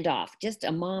weekend off, just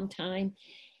a mom time.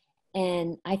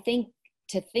 And I think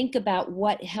to think about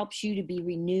what helps you to be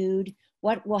renewed,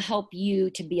 what will help you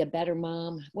to be a better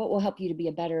mom, what will help you to be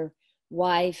a better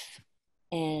wife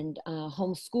and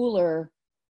homeschooler,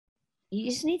 you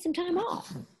just need some time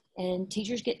off. And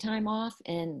teachers get time off,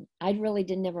 and I really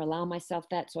didn't ever allow myself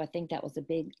that. So I think that was a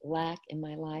big lack in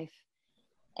my life.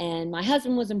 And my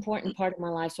husband was an important part of my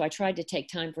life, so I tried to take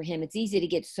time for him. It's easy to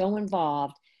get so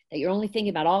involved that you're only thinking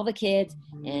about all the kids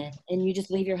and you just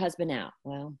leave your husband out.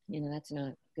 Well, that's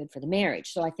not good for the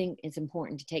marriage. So I think it's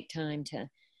important to take time to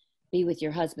be with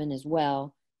your husband as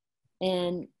well.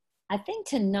 And I think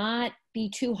to not be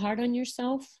too hard on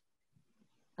yourself.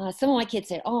 Some of my kids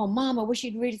said, oh, Mom, I wish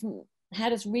you'd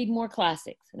had us read more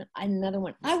classics. And another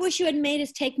one, I wish you had made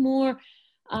us take more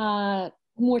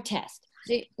tests.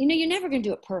 So, you're never going to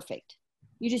do it perfect.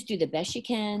 You just do the best you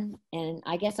can. And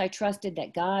I guess I trusted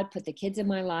that God put the kids in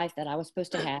my life that I was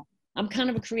supposed to have. I'm kind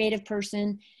of a creative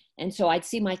person. And so I'd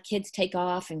see my kids take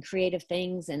off and creative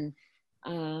things. And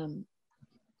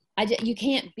you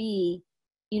can't be,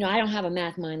 I don't have a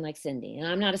math mind like Cindy, and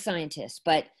I'm not a scientist,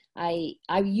 but I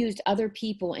used other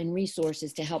people and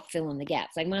resources to help fill in the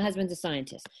gaps. Like my husband's a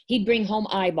scientist. He'd bring home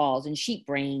eyeballs and sheep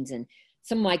brains, and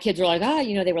some of my kids were like,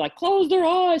 they were like, close their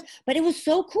eyes. But it was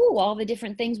so cool, all the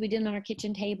different things we did on our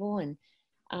kitchen table. And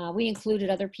we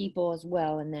included other people as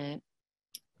well in that.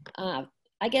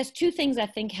 I guess two things I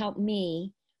think helped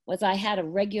me was I had a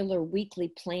regular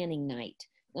weekly planning night.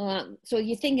 So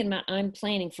you're thinking about I'm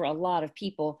planning for a lot of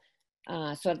people.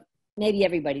 So maybe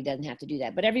everybody doesn't have to do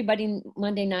that. But everybody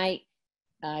Monday night,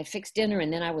 I fixed dinner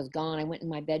and then I was gone. I went in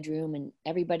my bedroom and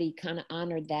everybody kind of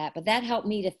honored that. But that helped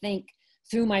me to think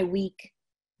through my week.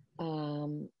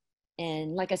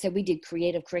 And like I said, we did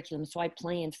creative curriculum. So I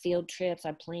planned field trips.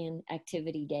 I planned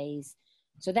activity days.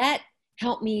 So that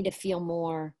helped me to feel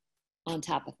more on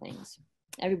top of things.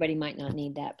 Everybody might not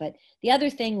need that. But the other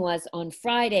thing was on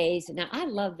Fridays. Now I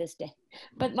love this day,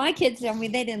 but my kids tell me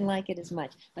they didn't like it as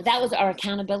much. But that was our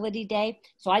accountability day.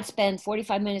 So I'd spend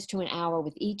 45 minutes to an hour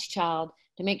with each child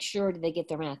to make sure that they get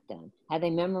their math done. Have they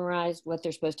memorized what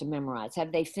they're supposed to memorize?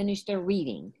 Have they finished their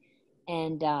reading?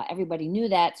 And everybody knew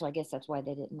that, so I guess that's why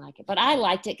they didn't like it. But I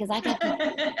liked it because I got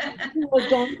to see what was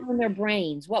going on in their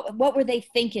brains. What were they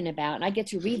thinking about? And I get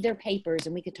to read their papers,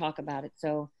 and we could talk about it.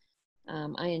 So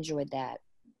I enjoyed that.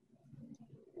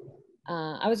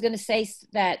 I was going to say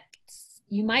that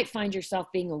you might find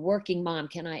yourself being a working mom.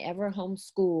 Can I ever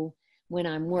homeschool when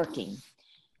I'm working?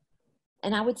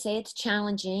 And I would say it's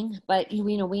challenging, but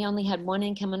we only had one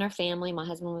income in our family. My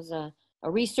husband was a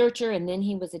researcher, and then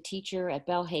he was a teacher at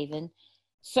Belhaven.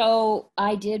 So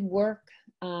I did work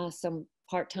some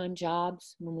part-time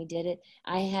jobs when we did it.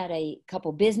 I had a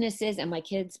couple businesses and my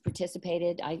kids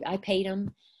participated. I paid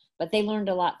them, but they learned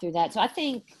a lot through that. So I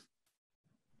think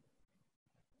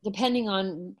depending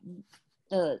on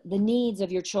the needs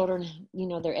of your children,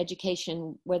 their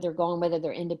education, where they're going, whether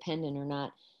they're independent or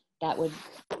not, that would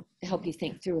help you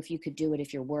think through if you could do it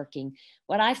if you're working.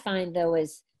 What I find though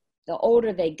is the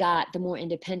older they got, the more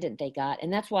independent they got.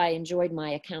 And that's why I enjoyed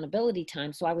my accountability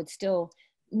time. So I would still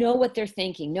know what they're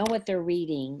thinking, know what they're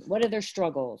reading, what are their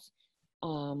struggles,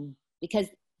 because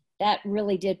that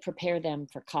really did prepare them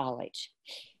for college.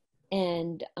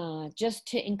 And just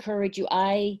to encourage you,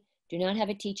 I do not have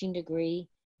a teaching degree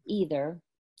either.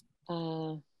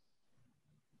 And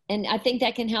I think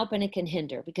that can help and it can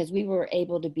hinder because we were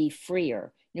able to be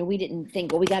freer. We didn't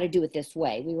think, well, we got to do it this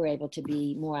way. We were able to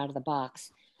be more out of the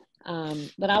box.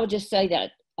 But I would just say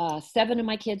that 7 of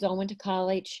my kids all went to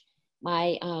college.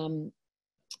 My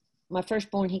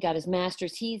firstborn, he got his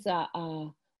master's. He's a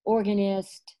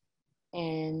organist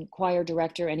and choir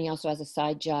director, and he also has a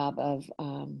side job of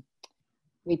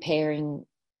repairing,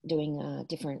 doing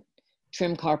different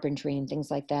trim carpentry and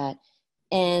things like that.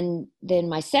 And then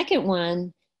my second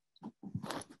one,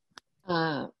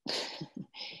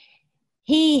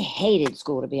 he hated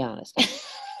school, to be honest.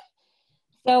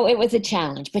 So it was a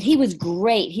challenge, but he was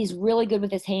great. He's really good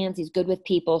with his hands. He's good with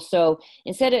people. So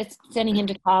instead of sending him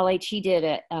to college, he did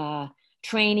a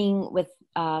training with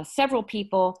several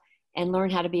people and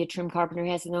learned how to be a trim carpenter.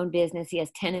 He has his own business. He has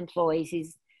 10 employees.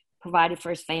 He's provided for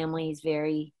his family. He's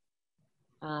very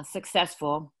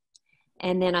successful.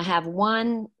 And then I have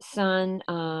one son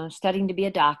studying to be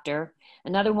a doctor.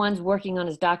 Another one's working on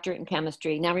his doctorate in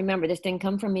chemistry. Now remember, this didn't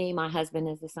come from me. My husband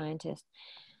is the scientist.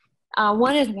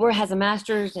 One has a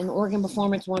master's in organ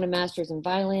performance, one a master's in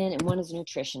violin, and one is a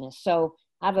nutritionist. So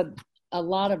I have a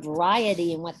lot of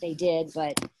variety in what they did,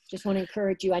 but just want to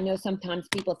encourage you. I know sometimes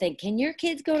people think, can your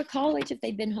kids go to college if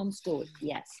they've been homeschooled?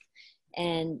 Yes.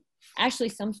 And actually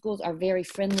some schools are very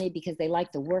friendly because they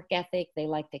like the work ethic, they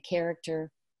like the character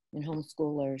in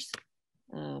homeschoolers.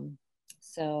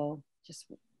 So just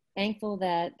thankful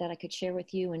that I could share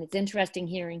with you. And it's interesting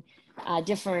hearing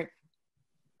different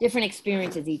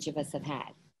experiences each of us have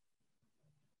had.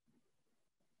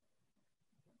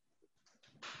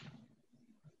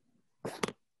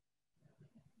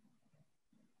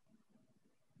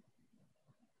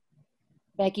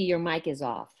 Becky, your mic is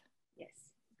off.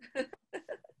 Yes.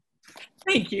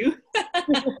 Thank you.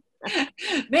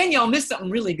 Man, y'all missed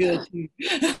something really good.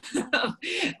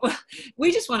 Well,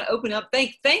 we just want to open up.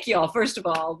 Thank y'all, first of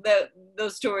all.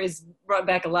 Those stories brought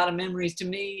back a lot of memories to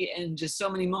me, and just so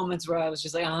many moments where I was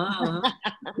just like,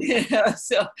 yeah,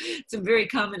 so some very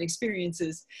common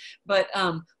experiences. But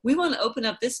we want to open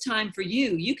up this time for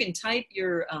you. You can type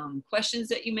your questions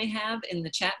that you may have in the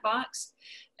chat box,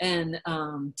 and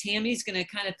Tammy's going to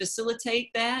kind of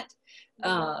facilitate that.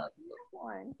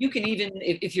 You can even,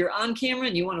 if you're on camera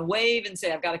and you want to wave and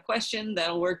say, I've got a question,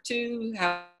 that'll work too.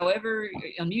 However,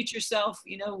 unmute yourself.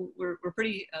 You know, we're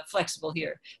pretty flexible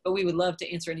here, but we would love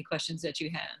to answer any questions that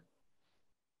you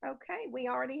have. Okay, we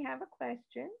already have a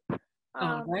question.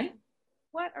 All right.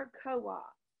 What are co-ops?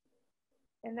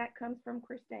 And that comes from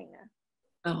Christina.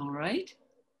 All right.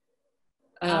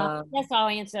 Yes, I'll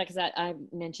answer that because I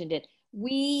mentioned it.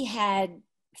 We had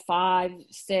 5,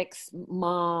 6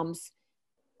 moms.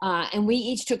 And we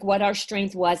each took what our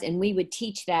strength was, and we would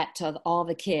teach that to all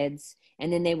the kids,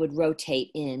 and then they would rotate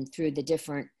in through the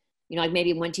different, you know, like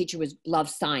maybe one teacher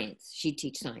loved science. She'd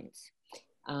teach science.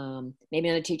 Maybe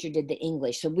another teacher did the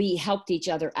English. So we helped each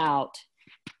other out,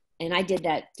 and I did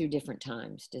that through different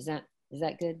times. Is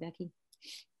that good, Becky?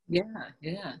 Yeah,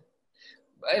 yeah.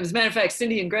 As a matter of fact,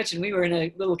 Cindy and Gretchen, we were in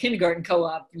a little kindergarten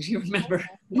co-op, if you remember.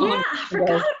 Yeah, I forgot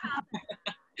about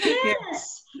that.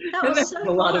 Yes, that was so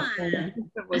fun.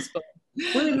 It was fun.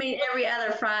 We would meet every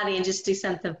other Friday and just do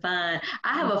something fun.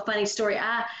 I have a funny story.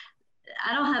 I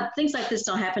don't have, things like this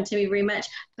don't happen to me very much,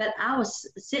 but I was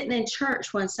sitting in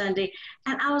church one Sunday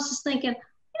and I was just thinking, you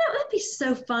know, it'd be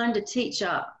so fun to teach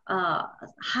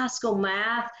high school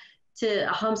math to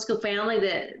a homeschool family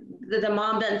that the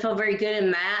mom doesn't feel very good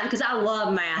in math, because I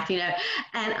love math, you know.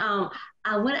 And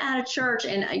I went out of church,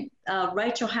 and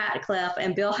Rachel Hatcliffe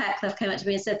and Bill Hatcliffe came up to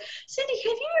me and said, Cindy, have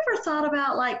you ever thought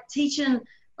about like teaching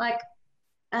like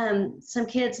some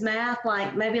kids math,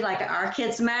 like maybe like our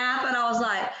kids math? And I was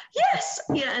like, yes,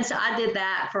 you know. And so I did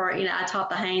that for, you know, I taught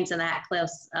the Haynes and the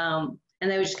Hatcliffes, and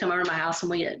they would just come over to my house,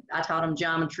 and I taught them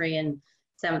geometry in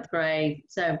 7th grade.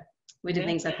 So we did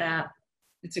things like that.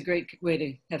 It's a great way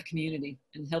to have community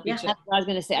and help each other. That's what I was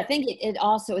going to say. I think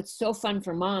it's so fun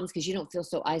for moms because you don't feel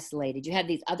so isolated. You have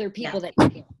these other people that you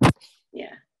can.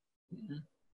 Yeah.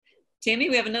 Tammy,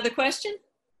 we have another question.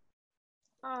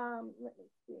 Let me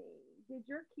see. Did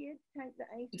your kids take the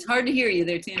ACT? It's hard to hear you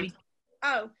there, Tammy.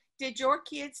 Oh, did your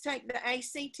kids take the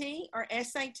ACT or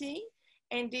SAT?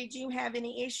 And did you have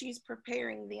any issues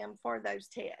preparing them for those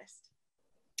tests?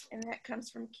 And that comes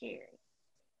from Carrie.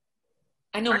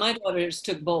 I know my daughters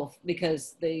took both,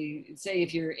 because they say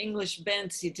if you're English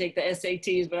bent, you take the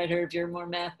SATs, but I heard if you're more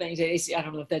math bent, you take ACT. I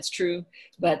don't know if that's true,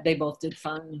 but they both did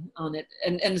fine on it.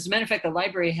 And as a matter of fact, the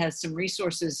library has some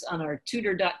resources on our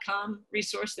tutor.com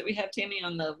resource that we have, Tammy,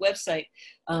 on the website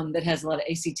that has a lot of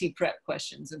ACT prep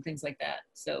questions and things like that.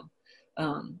 So,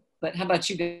 but how about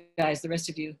you guys, the rest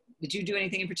of you? Did you do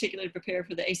anything in particular to prepare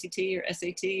for the ACT or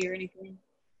SAT or anything?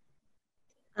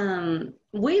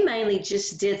 We mainly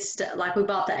just did stuff, like we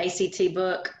bought the ACT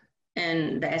book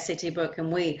and the SAT book,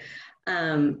 and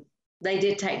they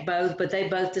did take both, but they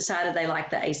both decided they liked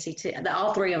the ACT.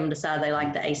 All 3 of them decided they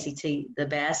liked the ACT the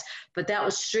best, but that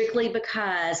was strictly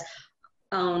because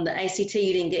on the ACT,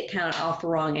 you didn't get kind of off the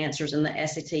wrong answers, in the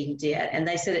SAT you did. And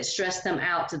they said it stressed them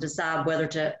out to decide whether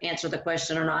to answer the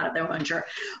question or not if they were unsure.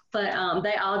 But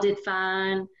they all did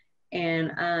fine.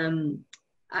 And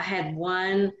I had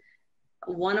one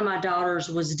of my daughters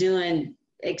was did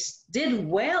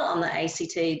well on the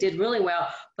ACT, did really well,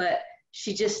 but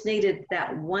she just needed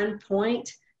that 1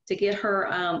 point to get her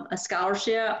a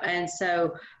scholarship. And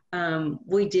so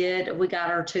we got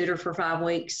her tutor for 5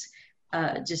 weeks,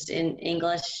 just in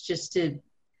English,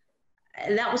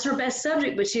 and that was her best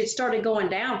subject, but she had started going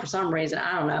down for some reason.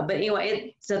 I don't know. But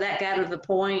anyway, so that got her the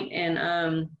point.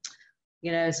 And,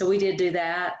 so we did do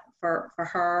that for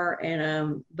her.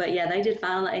 And, but yeah, they did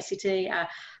fine on the ACT.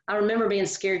 I remember being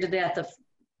scared to death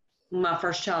when my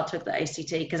first child took the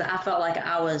ACT, because I felt like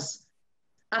I was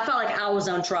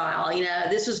on trial.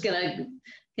 This was going to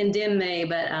condemn me,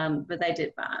 but they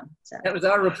did fine. So that was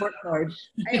our report card.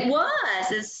 It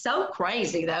was. It's so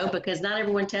crazy though, because not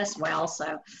everyone tests well.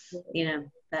 So,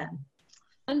 that.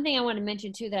 One thing I want to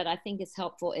mention too that I think is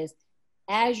helpful is,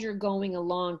 as you're going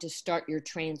along, to start your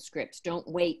transcripts. Don't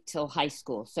wait till high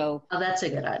school. So that's a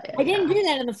good idea. I didn't do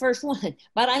that in the first one,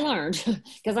 but I learned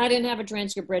because I didn't have a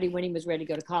transcript ready when he was ready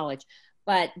to go to college.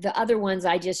 But the other ones,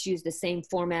 I just used the same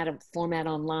format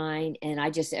online, and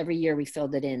every year we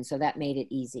filled it in. So that made it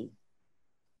easy.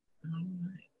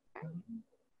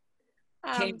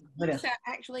 Keisha,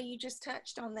 actually, you just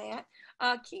touched on that.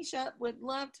 Keisha would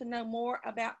love to know more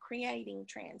about creating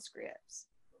transcripts.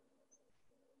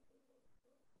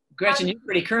 Gretchen, you're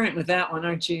pretty current with that one,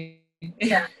 aren't you?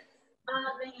 Yeah.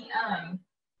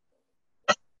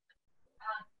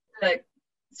 The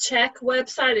Check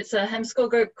website, it's a homeschool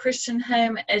group, Christian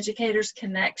Home Educators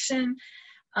Connection.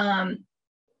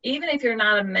 Even if you're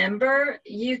not a member,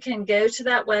 you can go to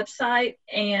that website,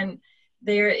 and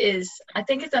there is, I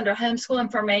think it's under homeschool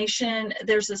information,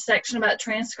 there's a section about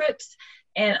transcripts.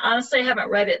 And honestly, I haven't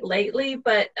read it lately,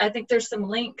 but I think there's some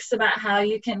links about how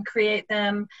you can create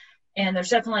them. And there's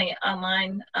definitely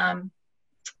online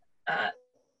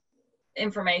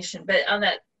information. But on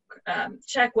that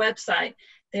Check website,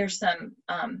 there's some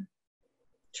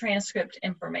transcript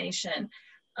information.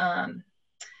 And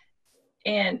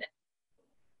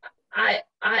I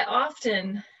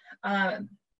often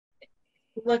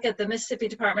look at the Mississippi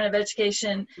Department of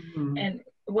Education and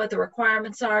what the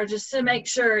requirements are, just to make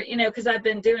sure, because I've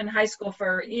been doing high school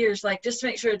for years, like just to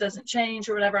make sure it doesn't change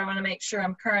or whatever. I want to make sure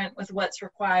I'm current with what's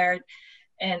required.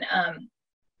 And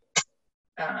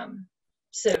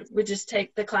so we just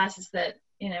take the classes that,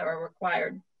 are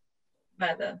required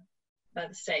by the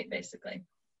state, basically.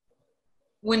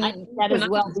 I did that as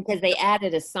well, because they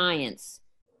added a science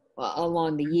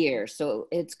along the year. So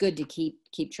it's good to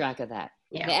keep track of that.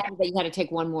 Yeah. They added that you had to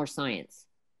take one more science.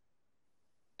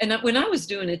 And when I was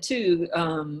doing it too,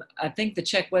 I think the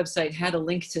Check website had a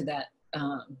link to that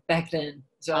back then.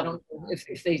 So I don't know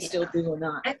if they still do or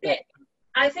not.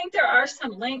 I think there are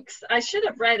some links. I should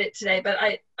have read it today, but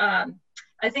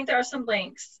I think there are some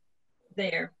links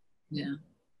there. Yeah.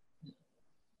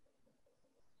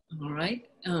 All right.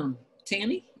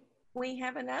 Tammy? We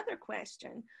have another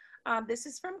question. This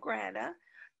is from Greta.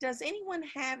 Does anyone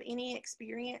have any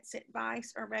experience,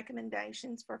 advice, or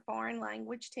recommendations for foreign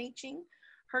language teaching?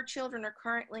 Her children are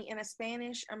currently in a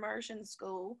Spanish immersion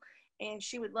school, and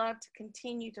she would love to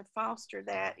continue to foster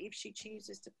that if she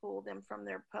chooses to pull them from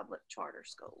their public charter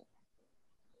school.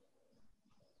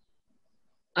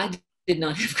 I did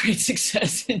not have great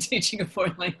success in teaching a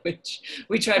foreign language.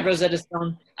 We tried Rosetta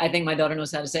Stone. I think my daughter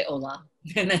knows how to say hola,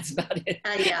 and that's about it.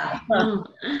 Yeah.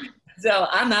 So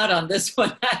I'm out on this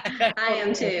one. I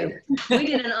am too. We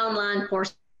did an online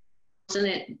course, and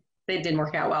it didn't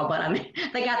work out well, but I mean,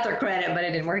 they got their credit, but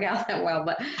it didn't work out that well.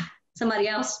 But somebody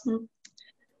else?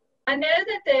 I know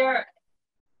that there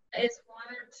is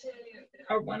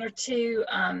one or two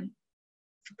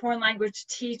foreign language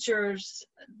teachers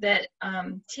that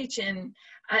teach in,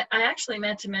 I actually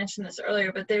meant to mention this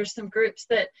earlier, but there's some groups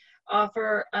that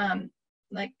offer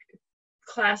like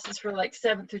classes for like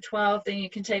 7th through 12th, and you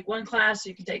can take one class,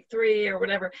 you can take 3 or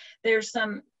whatever. There's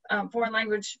some foreign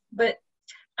language, but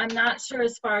I'm not sure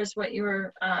as far as what you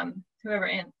were, whoever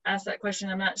asked that question,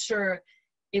 I'm not sure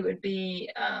it would be,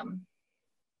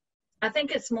 I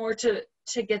think it's more to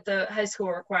get the high school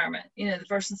requirement, the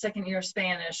 1st and 2nd year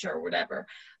Spanish or whatever.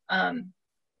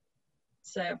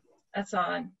 So that's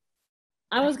all.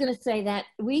 I was going to say that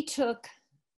we took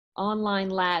online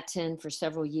Latin for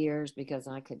several years because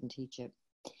I couldn't teach it.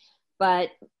 But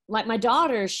like my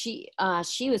daughter, she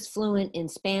was fluent in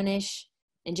Spanish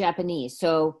and Japanese.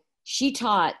 So she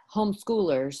taught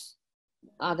homeschoolers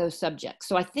those subjects.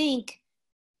 So I think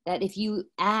that if you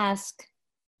ask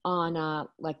on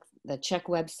like the Check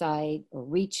website or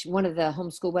reach one of the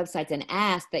homeschool websites and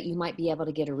ask that you might be able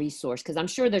to get a resource. Because I'm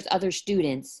sure there's other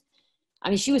students. I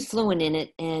mean, she was fluent in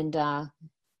it. And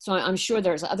so I'm sure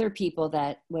there's other people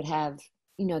that would have,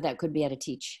 you know, that could be able to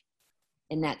teach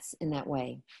in that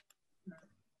way.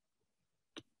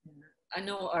 I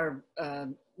know our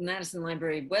Madison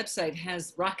Library website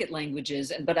has rocket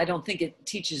languages, but I don't think it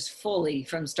teaches fully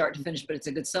from start to finish, but it's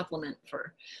a good supplement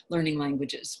for learning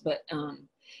languages. But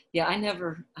yeah, I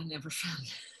never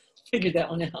figured that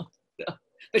one out. So.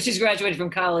 But she's graduated from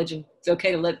college, and it's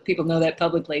okay to let people know that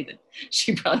publicly that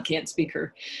she probably can't speak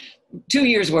her 2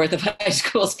 years worth of high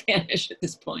school Spanish at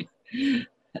this point.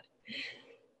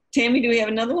 Tammy, do we have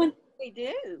another one? We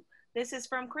do. This is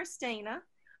from Christina.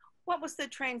 What was the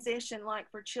transition like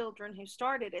for children who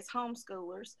started as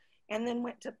homeschoolers and then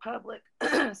went to public,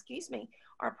 excuse me,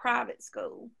 or private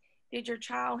school? Did your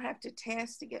child have to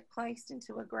test to get placed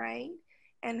into a grade?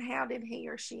 And how did he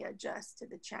or she adjust to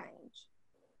the change?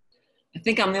 I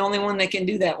think I'm the only one that can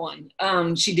do that one.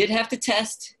 She did have to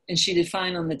test, and she did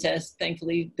fine on the test.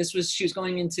 Thankfully, she was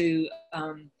going into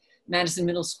Madison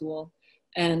Middle School,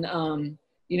 and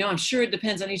you know, I'm sure it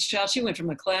depends on each child. She went from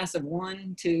a class of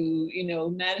 1 to, you know,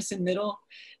 Madison Middle,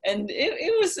 and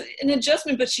it was an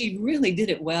adjustment, but she really did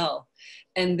it well.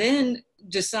 And then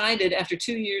decided after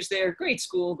 2 years there, great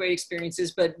school, great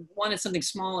experiences, but wanted something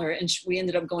smaller. And we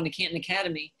ended up going to Canton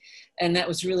Academy, and that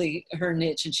was really her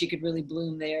niche, and she could really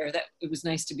bloom there. It was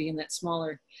nice to be in that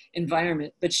smaller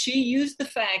environment. But she used the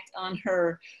fact on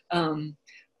her,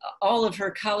 all of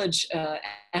her college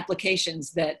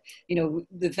applications that, you know,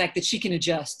 the fact that she can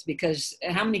adjust, because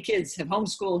how many kids have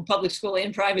homeschooled, public school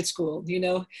and private school, you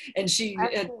know, and she,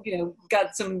 you know,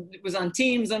 was on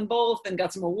teams on both and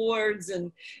got some awards,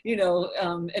 and, you know,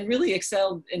 and really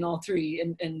excelled in all three.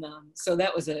 And so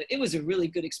it was a really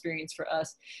good experience for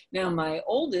us. Now, my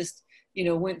oldest, you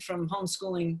know, went from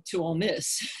homeschooling to Ole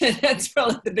Miss. That's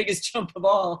probably the biggest jump of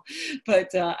all.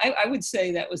 But I would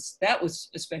say that was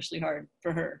especially hard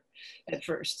for her at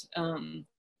first.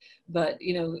 But,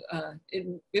 you know,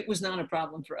 it was not a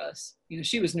problem for us. You know,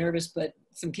 she was nervous, but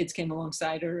some kids came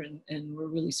alongside her and were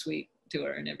really sweet to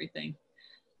her and everything.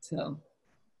 So.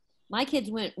 My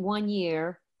kids went 1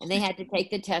 year, and they had to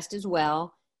take the test as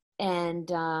well.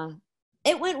 And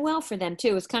it went well for them too.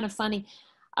 It was kind of funny.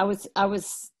 I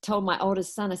was told, my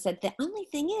oldest son, I said, the only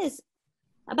thing is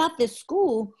about this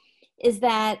school is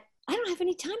that I don't have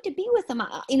any time to be with them.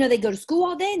 You know, they go to school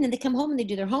all day and then they come home and they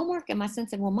do their homework. And my son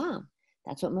said, well, Mom,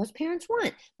 that's what most parents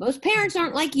want. Most parents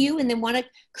aren't like you and then want to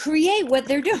create what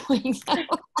they're doing. So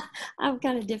I'm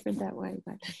kind of different that way.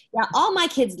 But yeah, all my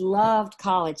kids loved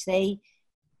college. They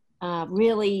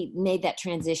really made that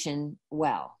transition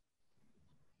well.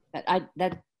 But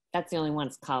that's the only one,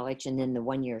 is college, and then the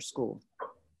 1 year school.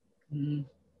 Mm-hmm.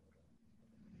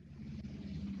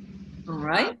 All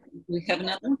right, we have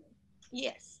another one?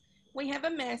 Yes, we have a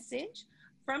message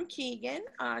from Keegan.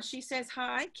 She says,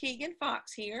 hi, Keegan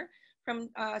Fox here from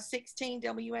 16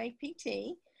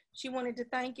 WAPT. She wanted to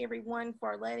thank everyone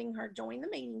for letting her join the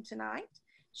meeting tonight.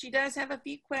 She does have a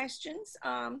few questions,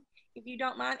 if you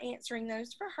don't mind answering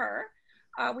those for her.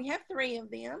 We have 3 of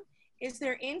them. Is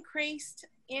there increased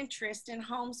interest in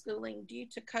homeschooling due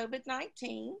to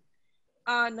COVID-19?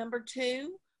 Number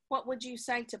 2, what would you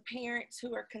say to parents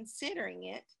who are considering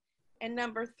it? And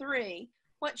number 3,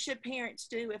 what should parents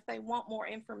do if they want more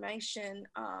information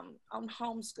on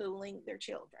homeschooling their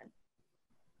children?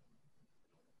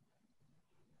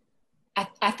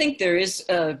 I think there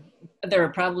are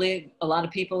probably a lot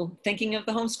of people thinking of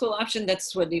the homeschool option.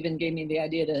 That's what even gave me the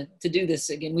idea to do this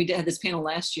again. We had this panel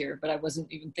last year, but I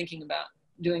wasn't even thinking about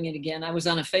doing it again. I was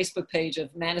on a Facebook page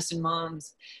of Madison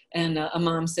moms, and a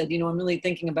mom said, you know, I'm really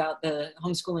thinking about the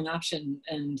homeschooling option,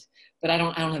 but I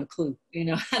don't have a clue, you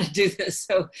know, how to do this.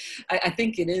 So I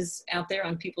think it is out there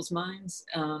on people's minds,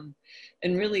 and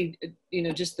really, you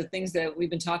know, just the things that we've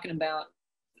been talking about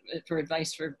for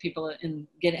advice for people in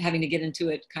having to get into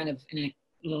it kind of in a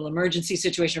little emergency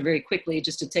situation very quickly,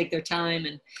 just to take their time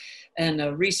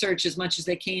and research as much as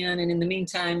they can. And in the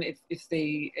meantime, if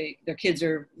their kids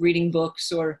are reading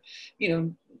books or, you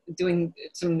know, doing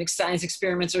some science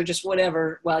experiments or just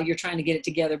whatever while you're trying to get it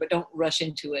together, but don't rush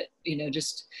into it, you know,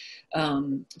 just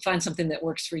find something that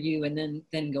works for you and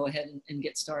then go ahead and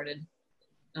get started.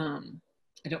 I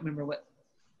don't remember what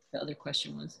the other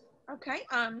question was. Okay.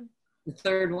 The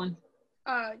third one.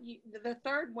 The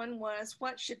third one was,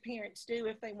 what should parents do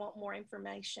if they want more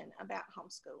information about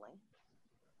homeschooling?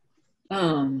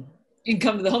 You can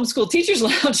come to the Homeschool Teachers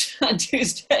Lounge on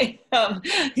Tuesday,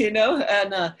 you know,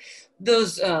 and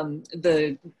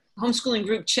the homeschooling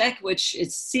group Check, which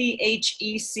is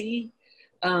CHEC,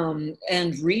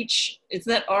 and Reach. Is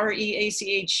that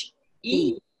REACHE?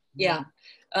 Yeah.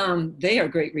 They are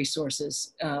great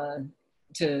resources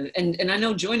and I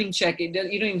know Joining Check, you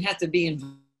don't even have to be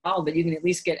involved, but you can at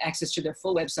least get access to their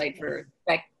full website for,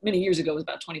 back many years ago, it was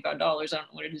about $25. I don't know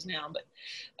what it is now,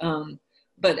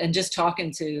 and just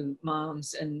talking to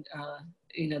moms and,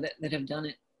 that have done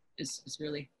it is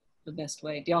really the best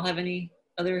way. Do y'all have any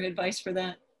other advice for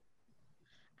that?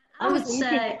 I would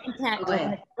say,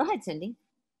 go ahead, Cindy.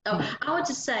 Oh, I would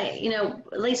just say,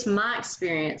 at least my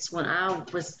experience when I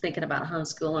was thinking about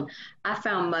homeschooling, I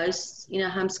found most,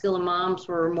 homeschooling moms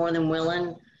were more than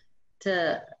willing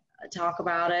to talk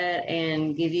about it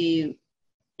and give you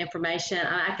information.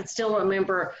 I could still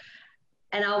remember,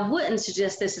 and I wouldn't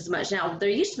suggest this as much now. There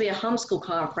used to be a homeschool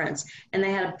conference, and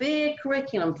they had a big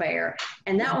curriculum fair,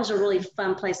 and that was a really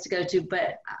fun place to go to.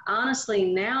 But honestly,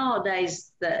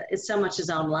 nowadays, it's so much is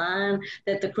online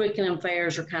that the curriculum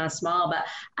fairs are kind of small. But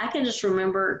I can just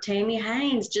remember Tammy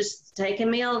Haynes just taking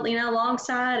me,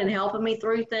 alongside and helping me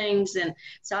through things. And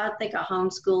so I think a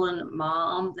homeschooling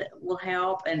mom that will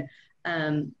help, and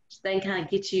they can kind of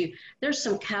get you. There's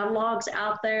some catalogs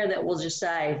out there that will just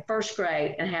say first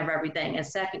grade and have everything, and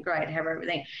second grade have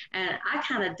everything. And I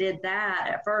kind of did that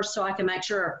at first so I can make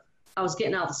sure I was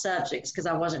getting all the subjects, because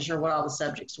I wasn't sure what all the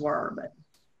subjects were. But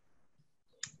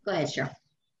go ahead, Cheryl.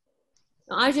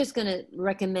 I was just going to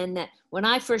recommend that when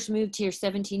I first moved here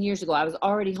 17 years ago, I was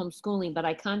already homeschooling, but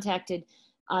I contacted,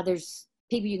 there's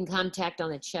people you can contact on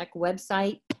the Check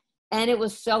website. And it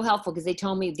was so helpful because they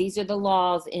told me these are the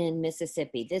laws in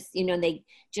Mississippi. They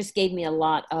just gave me a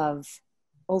lot of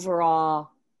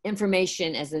overall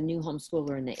information as a new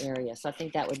homeschooler in the area. So I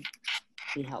think that would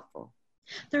be helpful.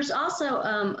 There's also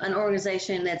an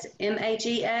organization that's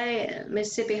MHEA,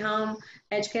 Mississippi Home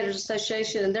Educators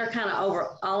Association, and they're kind of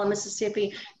over all of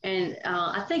Mississippi. And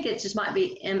I think it just might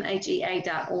be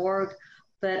mhea.org.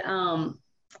 But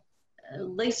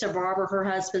Lisa Barber, her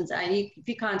husband's, if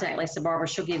you contact Lisa Barber,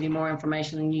 she'll give you more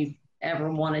information than you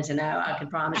ever wanted to know. I can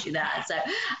promise you that. So,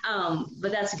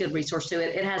 but that's a good resource too.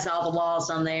 It has all the laws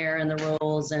on there and the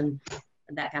rules and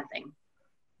that kind of thing.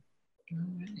 All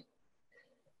right.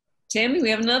 Tammy, we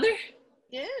have another?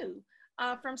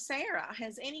 From Sarah.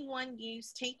 Has anyone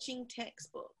used teaching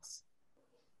textbooks?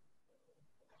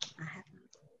 I haven't.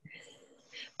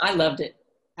 I loved it.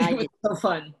 It was so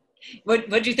fun. What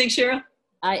did you think, Cheryl?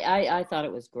 I thought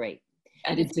it was great.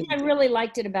 I did too. I really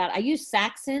liked it I used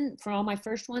Saxon for all my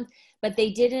first ones, but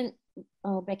they didn't,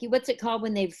 Becky, what's it called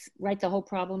when they write the whole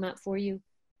problem out for you?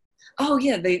 Oh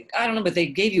yeah, I don't know, but they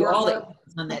gave you all that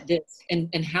on that disc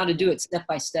and how to do it step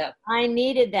by step. I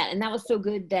needed that, and that was so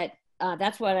good that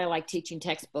that's what I like teaching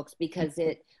textbooks, because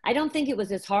I don't think it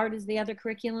was as hard as the other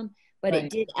curriculum, but It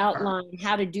did outline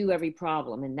how to do every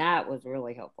problem, and that was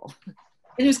really helpful.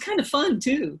 And it was kind of fun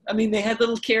too. I mean, they had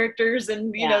little characters,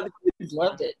 and the kids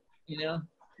loved it. Yeah,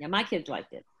 my kids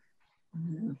liked it.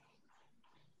 Mm-hmm.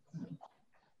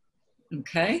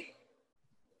 Okay.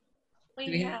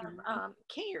 We have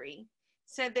Carrie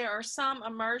said there are some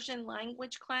immersion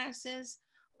language classes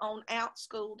on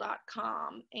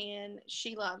outschool.com, and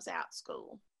she loves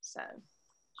Outschool. So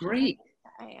great.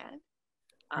 Add.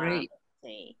 Great. Let's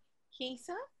see.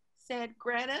 Kisa said,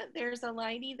 Greta, there's a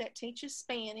lady that teaches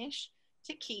Spanish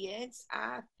to kids.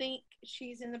 I think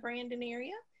she's in the Brandon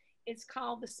area. It's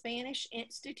called the Spanish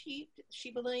Institute,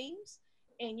 she believes,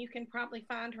 and you can probably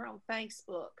find her on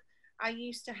Facebook. I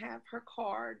used to have her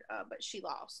card, but she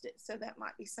lost it, so that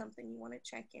might be something you want to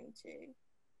check into.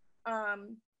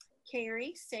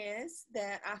 Carrie says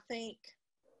that I think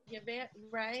Yvette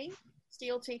Ray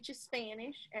still teaches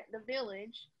Spanish at the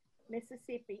Village,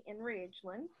 Mississippi in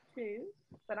Ridgeland too,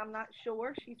 but I'm not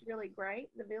sure. She's really great.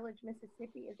 The Village,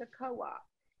 Mississippi is a co-op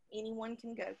anyone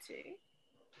can go to.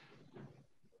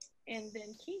 And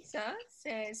then Kisa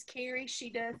says, Carrie, she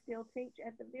does still teach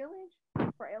at the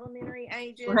Village for elementary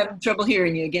ages. We're having trouble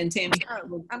hearing you again, Tammy.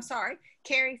 Oh, I'm sorry.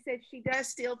 Carrie said she does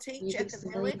still teach at the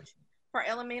Village for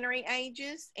elementary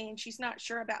ages, and she's not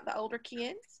sure about the older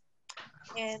kids.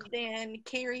 And then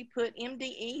Carrie put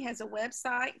MDE has a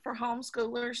website for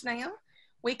homeschoolers now.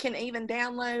 We can even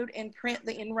download and print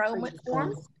the enrollment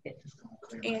forms.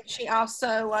 And she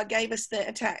also gave us the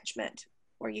attachment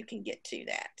where you can get to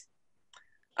that.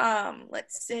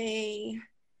 Let's see.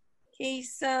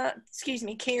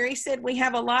 Carrie said we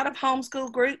have a lot of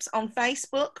homeschool groups on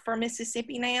Facebook for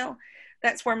Mississippi now.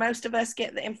 That's where most of us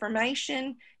get the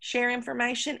information, share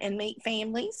information, and meet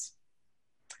families.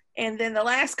 And then the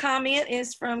last comment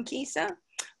is from Kisa.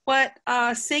 What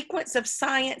sequence of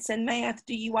science and math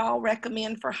do you all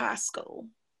recommend for high school?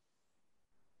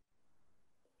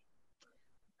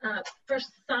 For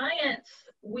science,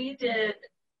 we did,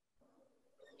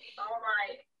 all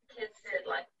my kids did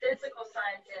like physical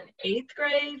science in 8th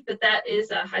grade, but that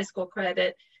is a high school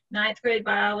credit. 9th grade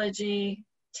biology,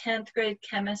 10th grade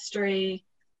chemistry,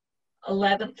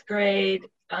 11th grade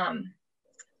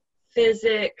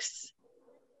physics,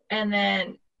 and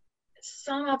then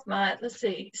some of mine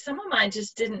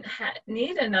just didn't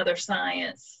need another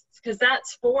science, because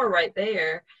that's 4 right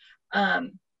there.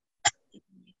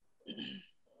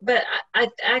 But I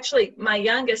actually, my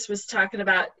youngest was talking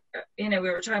about, we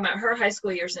were talking about her high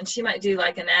school years, and she might do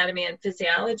like anatomy and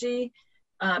physiology,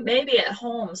 maybe at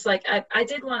Holmes. Like I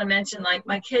did want to mention, like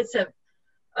my kids have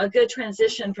a good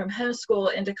transition from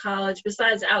homeschool into college,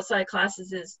 besides outside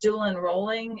classes, is dual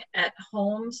enrolling at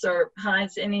Holmes or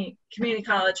Hines, any community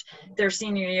college, their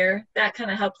senior year. That kind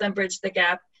of helped them bridge the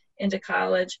gap into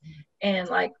college. And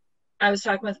like I was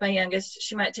talking with my youngest,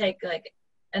 she might take like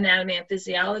anatomy and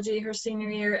physiology her senior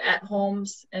year at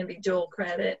Holmes and be dual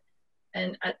credit.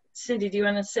 And Cindy, do you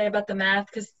want to say about the math?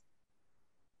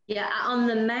 Yeah, on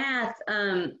the math,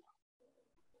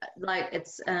 like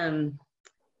it's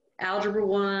Algebra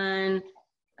 1,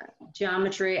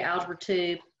 Geometry, Algebra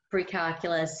 2,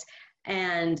 Pre-Calculus,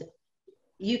 and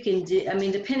you can do, I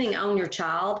mean, depending on your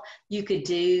child, you could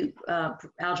do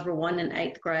Algebra 1 in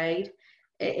 8th grade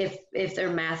if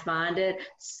they're math-minded.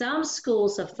 Some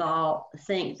schools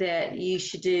think that you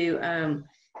should do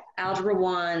Algebra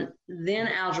 1, then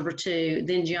Algebra 2,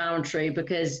 then Geometry,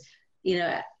 because,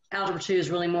 Algebra 2 is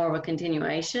really more of a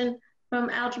continuation from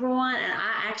Algebra 1, and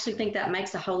I actually think that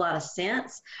makes a whole lot of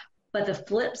sense. But the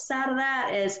flip side of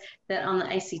that is that on the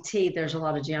ACT, there's a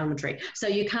lot of geometry. So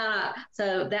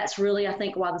so that's really, I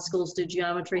think, why the schools do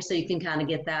geometry, so you can kind of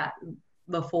get that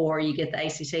before you get the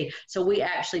ACT. So we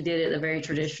actually did it the very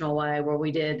traditional way, where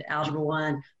we did Algebra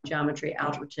 1, Geometry,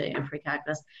 Algebra 2, and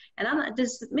Pre-Calculus. And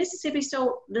does Mississippi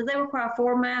do they require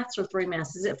 4 maths or 3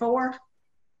 maths? Is it 4?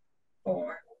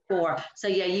 4. So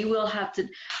yeah, you don't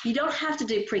have to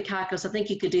do pre-calculus. I think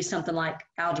you could do something like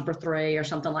Algebra 3 or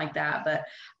something like that, but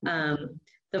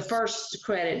the first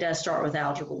credit does start with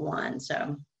Algebra 1.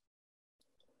 So,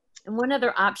 and one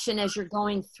other option as you're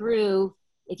going through,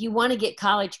 if you want to get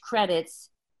college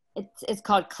credits, it's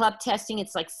called club testing.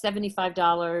 It's like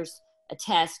 $75 a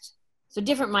test. So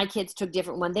my kids took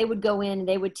different one. They would go in and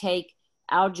they would take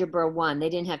Algebra 1. They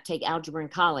didn't have to take algebra in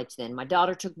college then. My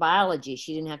daughter took biology.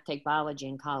 She didn't have to take biology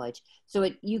in college. So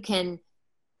and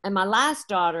my last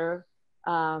daughter,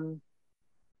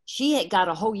 she had got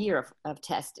a whole year of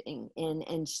testing,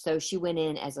 and so she went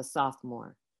in as a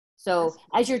sophomore. So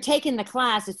as you're taking the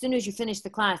class, as soon as you finish the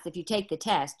class, if you take the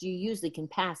test, you usually can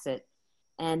pass it,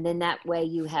 and then that way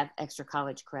you have extra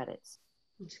college credits.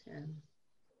 Okay.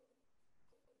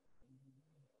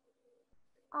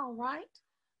 All right.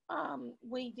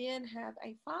 We did have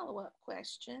a follow-up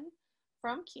question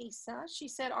from Kisa. She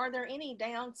said, are there any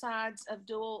downsides of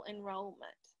dual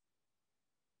enrollment?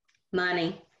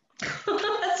 Money.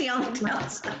 That's the only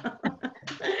downside.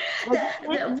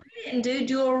 We didn't do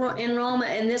dual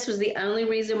enrollment, and this was the only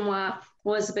reason why,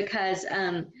 was because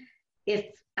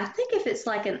if it's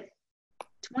like an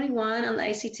 21 on the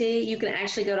ACT, you can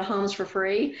actually go to Holmes for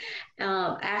free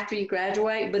after you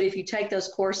graduate. But if you take those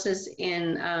courses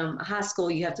in high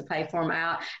school, you have to pay for them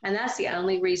out. And that's the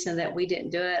only reason that we didn't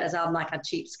do it, as I'm like a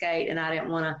cheapskate and I didn't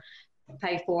want to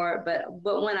pay for it.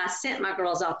 But when I sent my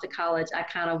girls off to college, I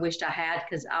kind of wished I had,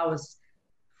 because I was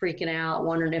freaking out,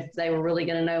 wondering if they were really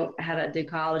going to know how to do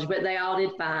college. But they all did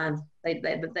fine.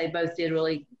 They both did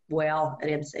really well at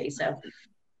MC. So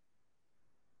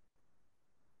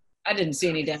I didn't see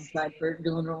any downside for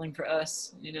dual enrolling for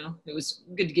us. It was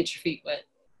good to get your feet wet.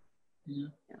 Yeah.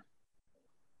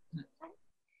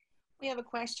 We have a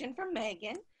question from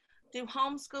Megan. Do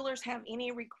homeschoolers have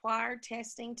any required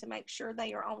testing to make sure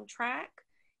they are on track?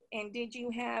 And did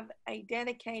you have a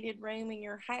dedicated room in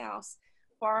your house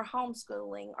for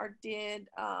homeschooling, or did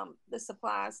the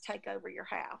supplies take over your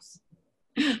house?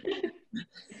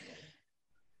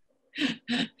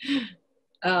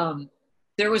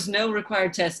 There was no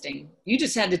required testing. You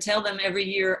just had to tell them every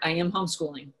year, I am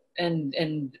homeschooling.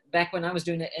 And back when I was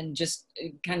doing it, and just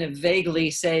kind of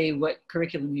vaguely say what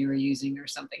curriculum you were using or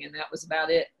something. And that was about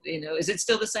it. Is it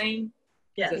still the same?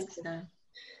 Yes.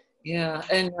 Yeah.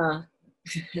 And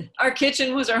our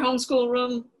kitchen was our homeschool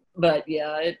room. But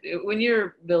yeah, when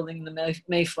you're building the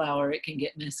Mayflower, it can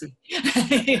get messy.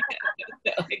 It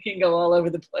can go all over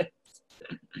the place.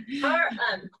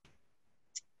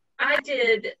 I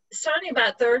did, starting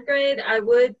about 3rd grade, I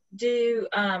would do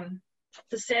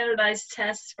the standardized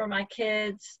tests for my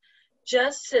kids,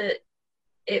 just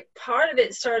part of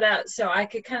it started out so I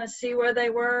could kind of see where they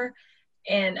were.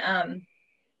 And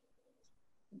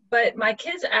but my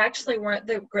kids actually weren't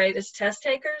the greatest test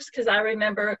takers, because I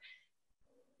remember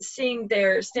seeing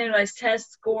their standardized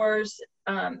test scores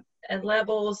and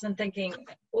levels and thinking,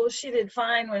 well, she did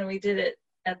fine when we did it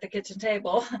at the kitchen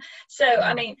table. So,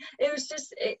 I mean, it was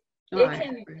just,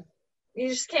 you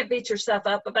just can't beat yourself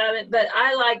up about it. But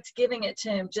I liked giving it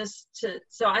to him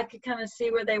so I could kind of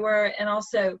see where they were. And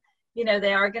also, you know,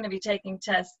 they are going to be taking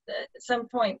tests at some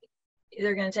point.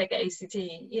 They're going to take an ACT,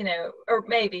 you know, or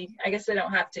maybe, I guess they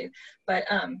don't have to. But,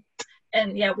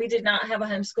 and yeah, we did not have a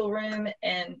homeschool room,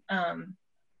 and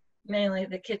mainly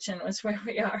the kitchen was where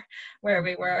we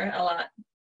were a lot.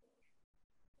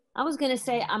 I was going to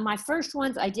say, on my first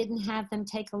ones, I didn't have them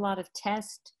take a lot of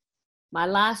tests. My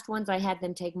last ones, I had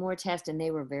them take more tests, and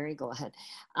they were very glad.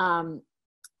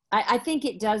 I think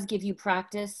it does give you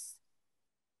practice,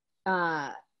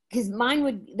 because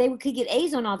they could get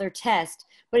A's on all their tests,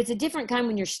 but it's a different kind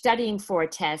when you're studying for a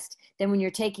test than when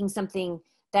you're taking something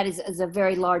that is a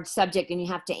very large subject and you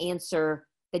have to answer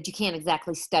that you can't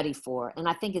exactly study for. And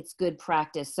I think it's good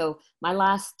practice. So my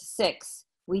last 6,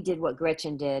 we did what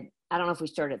Gretchen did. I don't know if we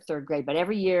started at 3rd grade, but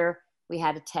every year we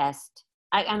had a test.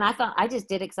 I thought I just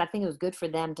did it because I think it was good for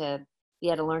them to be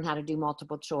able to learn how to do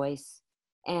multiple choice.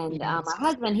 And my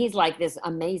husband, he's like this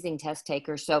amazing test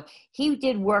taker. So he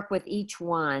did work with each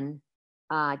one,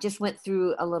 just went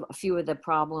through a few of the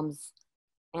problems.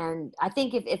 And I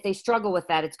think if they struggle with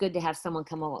that, it's good to have someone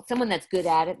come along, someone that's good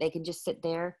at it. They can just sit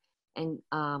there and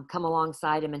come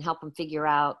alongside them and help them figure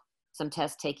out some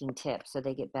test taking tips so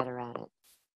they get better at it.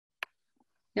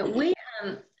 Now,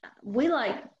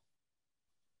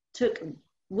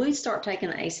 we start taking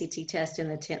the ACT test in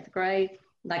the 10th grade,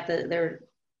 like their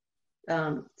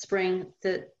spring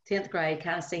to 10th grade,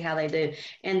 kind of see how they do.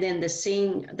 And then their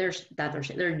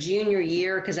junior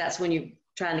year, because that's when you're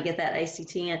trying to get that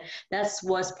ACT in,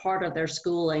 was part of their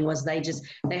schooling, was they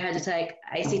had to take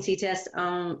ACT test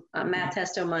on math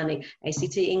test on Monday,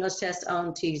 ACT English test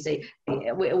on Tuesday.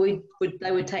 They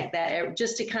would take that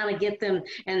just to kind of get them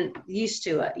and used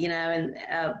to it, you know. And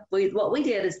what we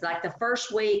did is, like, the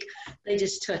first week they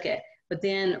just took it, but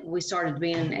then we started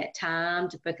being at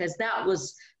timed, because that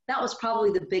was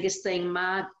probably the biggest thing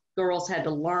my girls had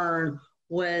to learn,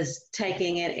 was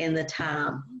taking it in the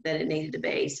time that it needed to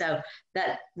be. So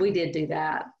that we did do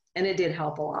that, and it did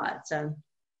help a lot. So.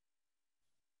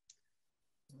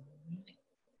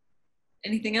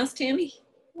 Anything else, Tammy?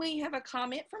 We have a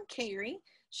comment from Carrie.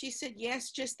 She said,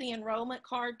 yes, just the enrollment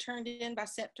card turned in by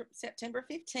September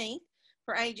 15th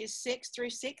for ages 6 through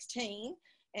 16,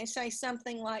 and say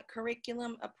something like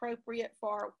curriculum appropriate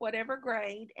for whatever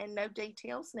grade and no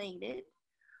details needed.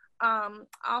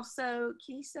 Also,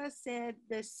 Kisa said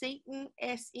the Seton,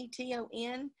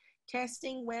 SETON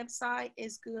testing website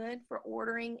is good for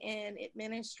ordering and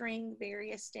administering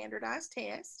various standardized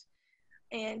tests.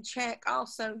 And Check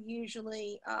also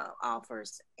usually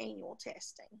offers annual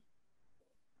testing.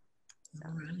 So,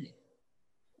 all right.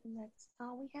 That's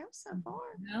all we have so far.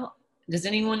 Well, does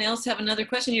anyone else have another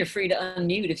question? You're free to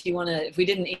unmute if you want to, if we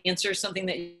didn't answer something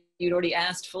that you'd already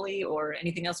asked fully, or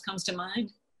anything else comes to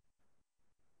mind.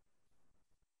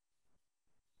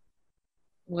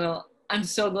 Well, I'm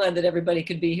so glad that everybody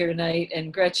could be here tonight,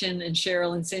 and Gretchen and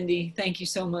Cheryl and Cindy, thank you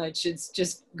so much. It's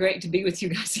just great to be with you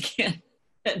guys again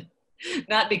and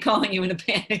not be calling you in a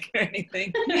panic or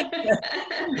anything.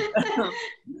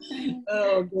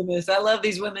 Oh goodness, I love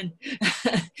these women.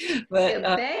 But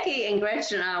Becky and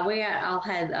Gretchen and I, we all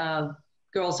had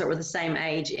girls that were the same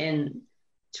age in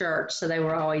church, so they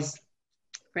were always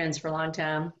friends for a long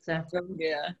time. So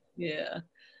yeah.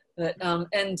 But,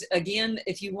 and again,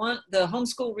 if you want the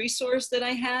homeschool resource that I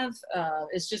have,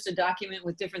 it's just a document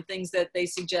with different things that they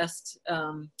suggest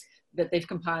that they've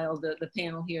compiled, the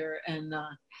panel here, and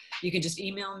you can just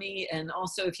email me. And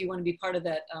also, if you want to be part of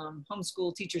that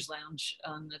homeschool teachers lounge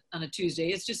on a Tuesday,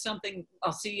 it's just something,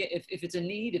 I'll see if it's a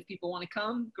need. If people want to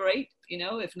come, great, you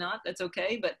know. If not, that's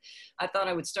okay. But I thought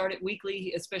I would start it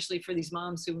weekly, especially for these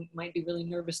moms who might be really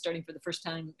nervous starting for the first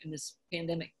time in this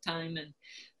pandemic time,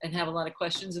 and have a lot of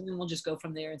questions, and then we'll just go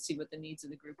from there and see what the needs of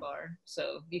the group are.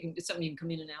 So it's something you can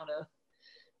come in and out of.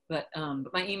 But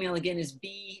my email again is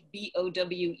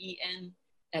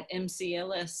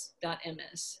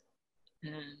bowen@mcls.ms.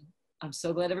 And I'm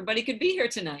so glad everybody could be here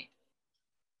tonight.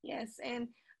 Yes, and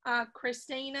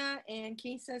Christina and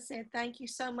Kisa said thank you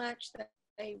so much. That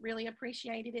they really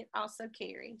appreciated it. Also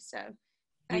Carrie. So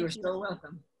You are so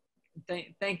welcome.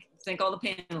 Thank all the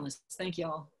panelists. Thank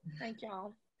y'all. Thank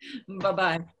y'all.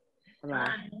 Bye-bye.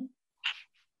 Bye.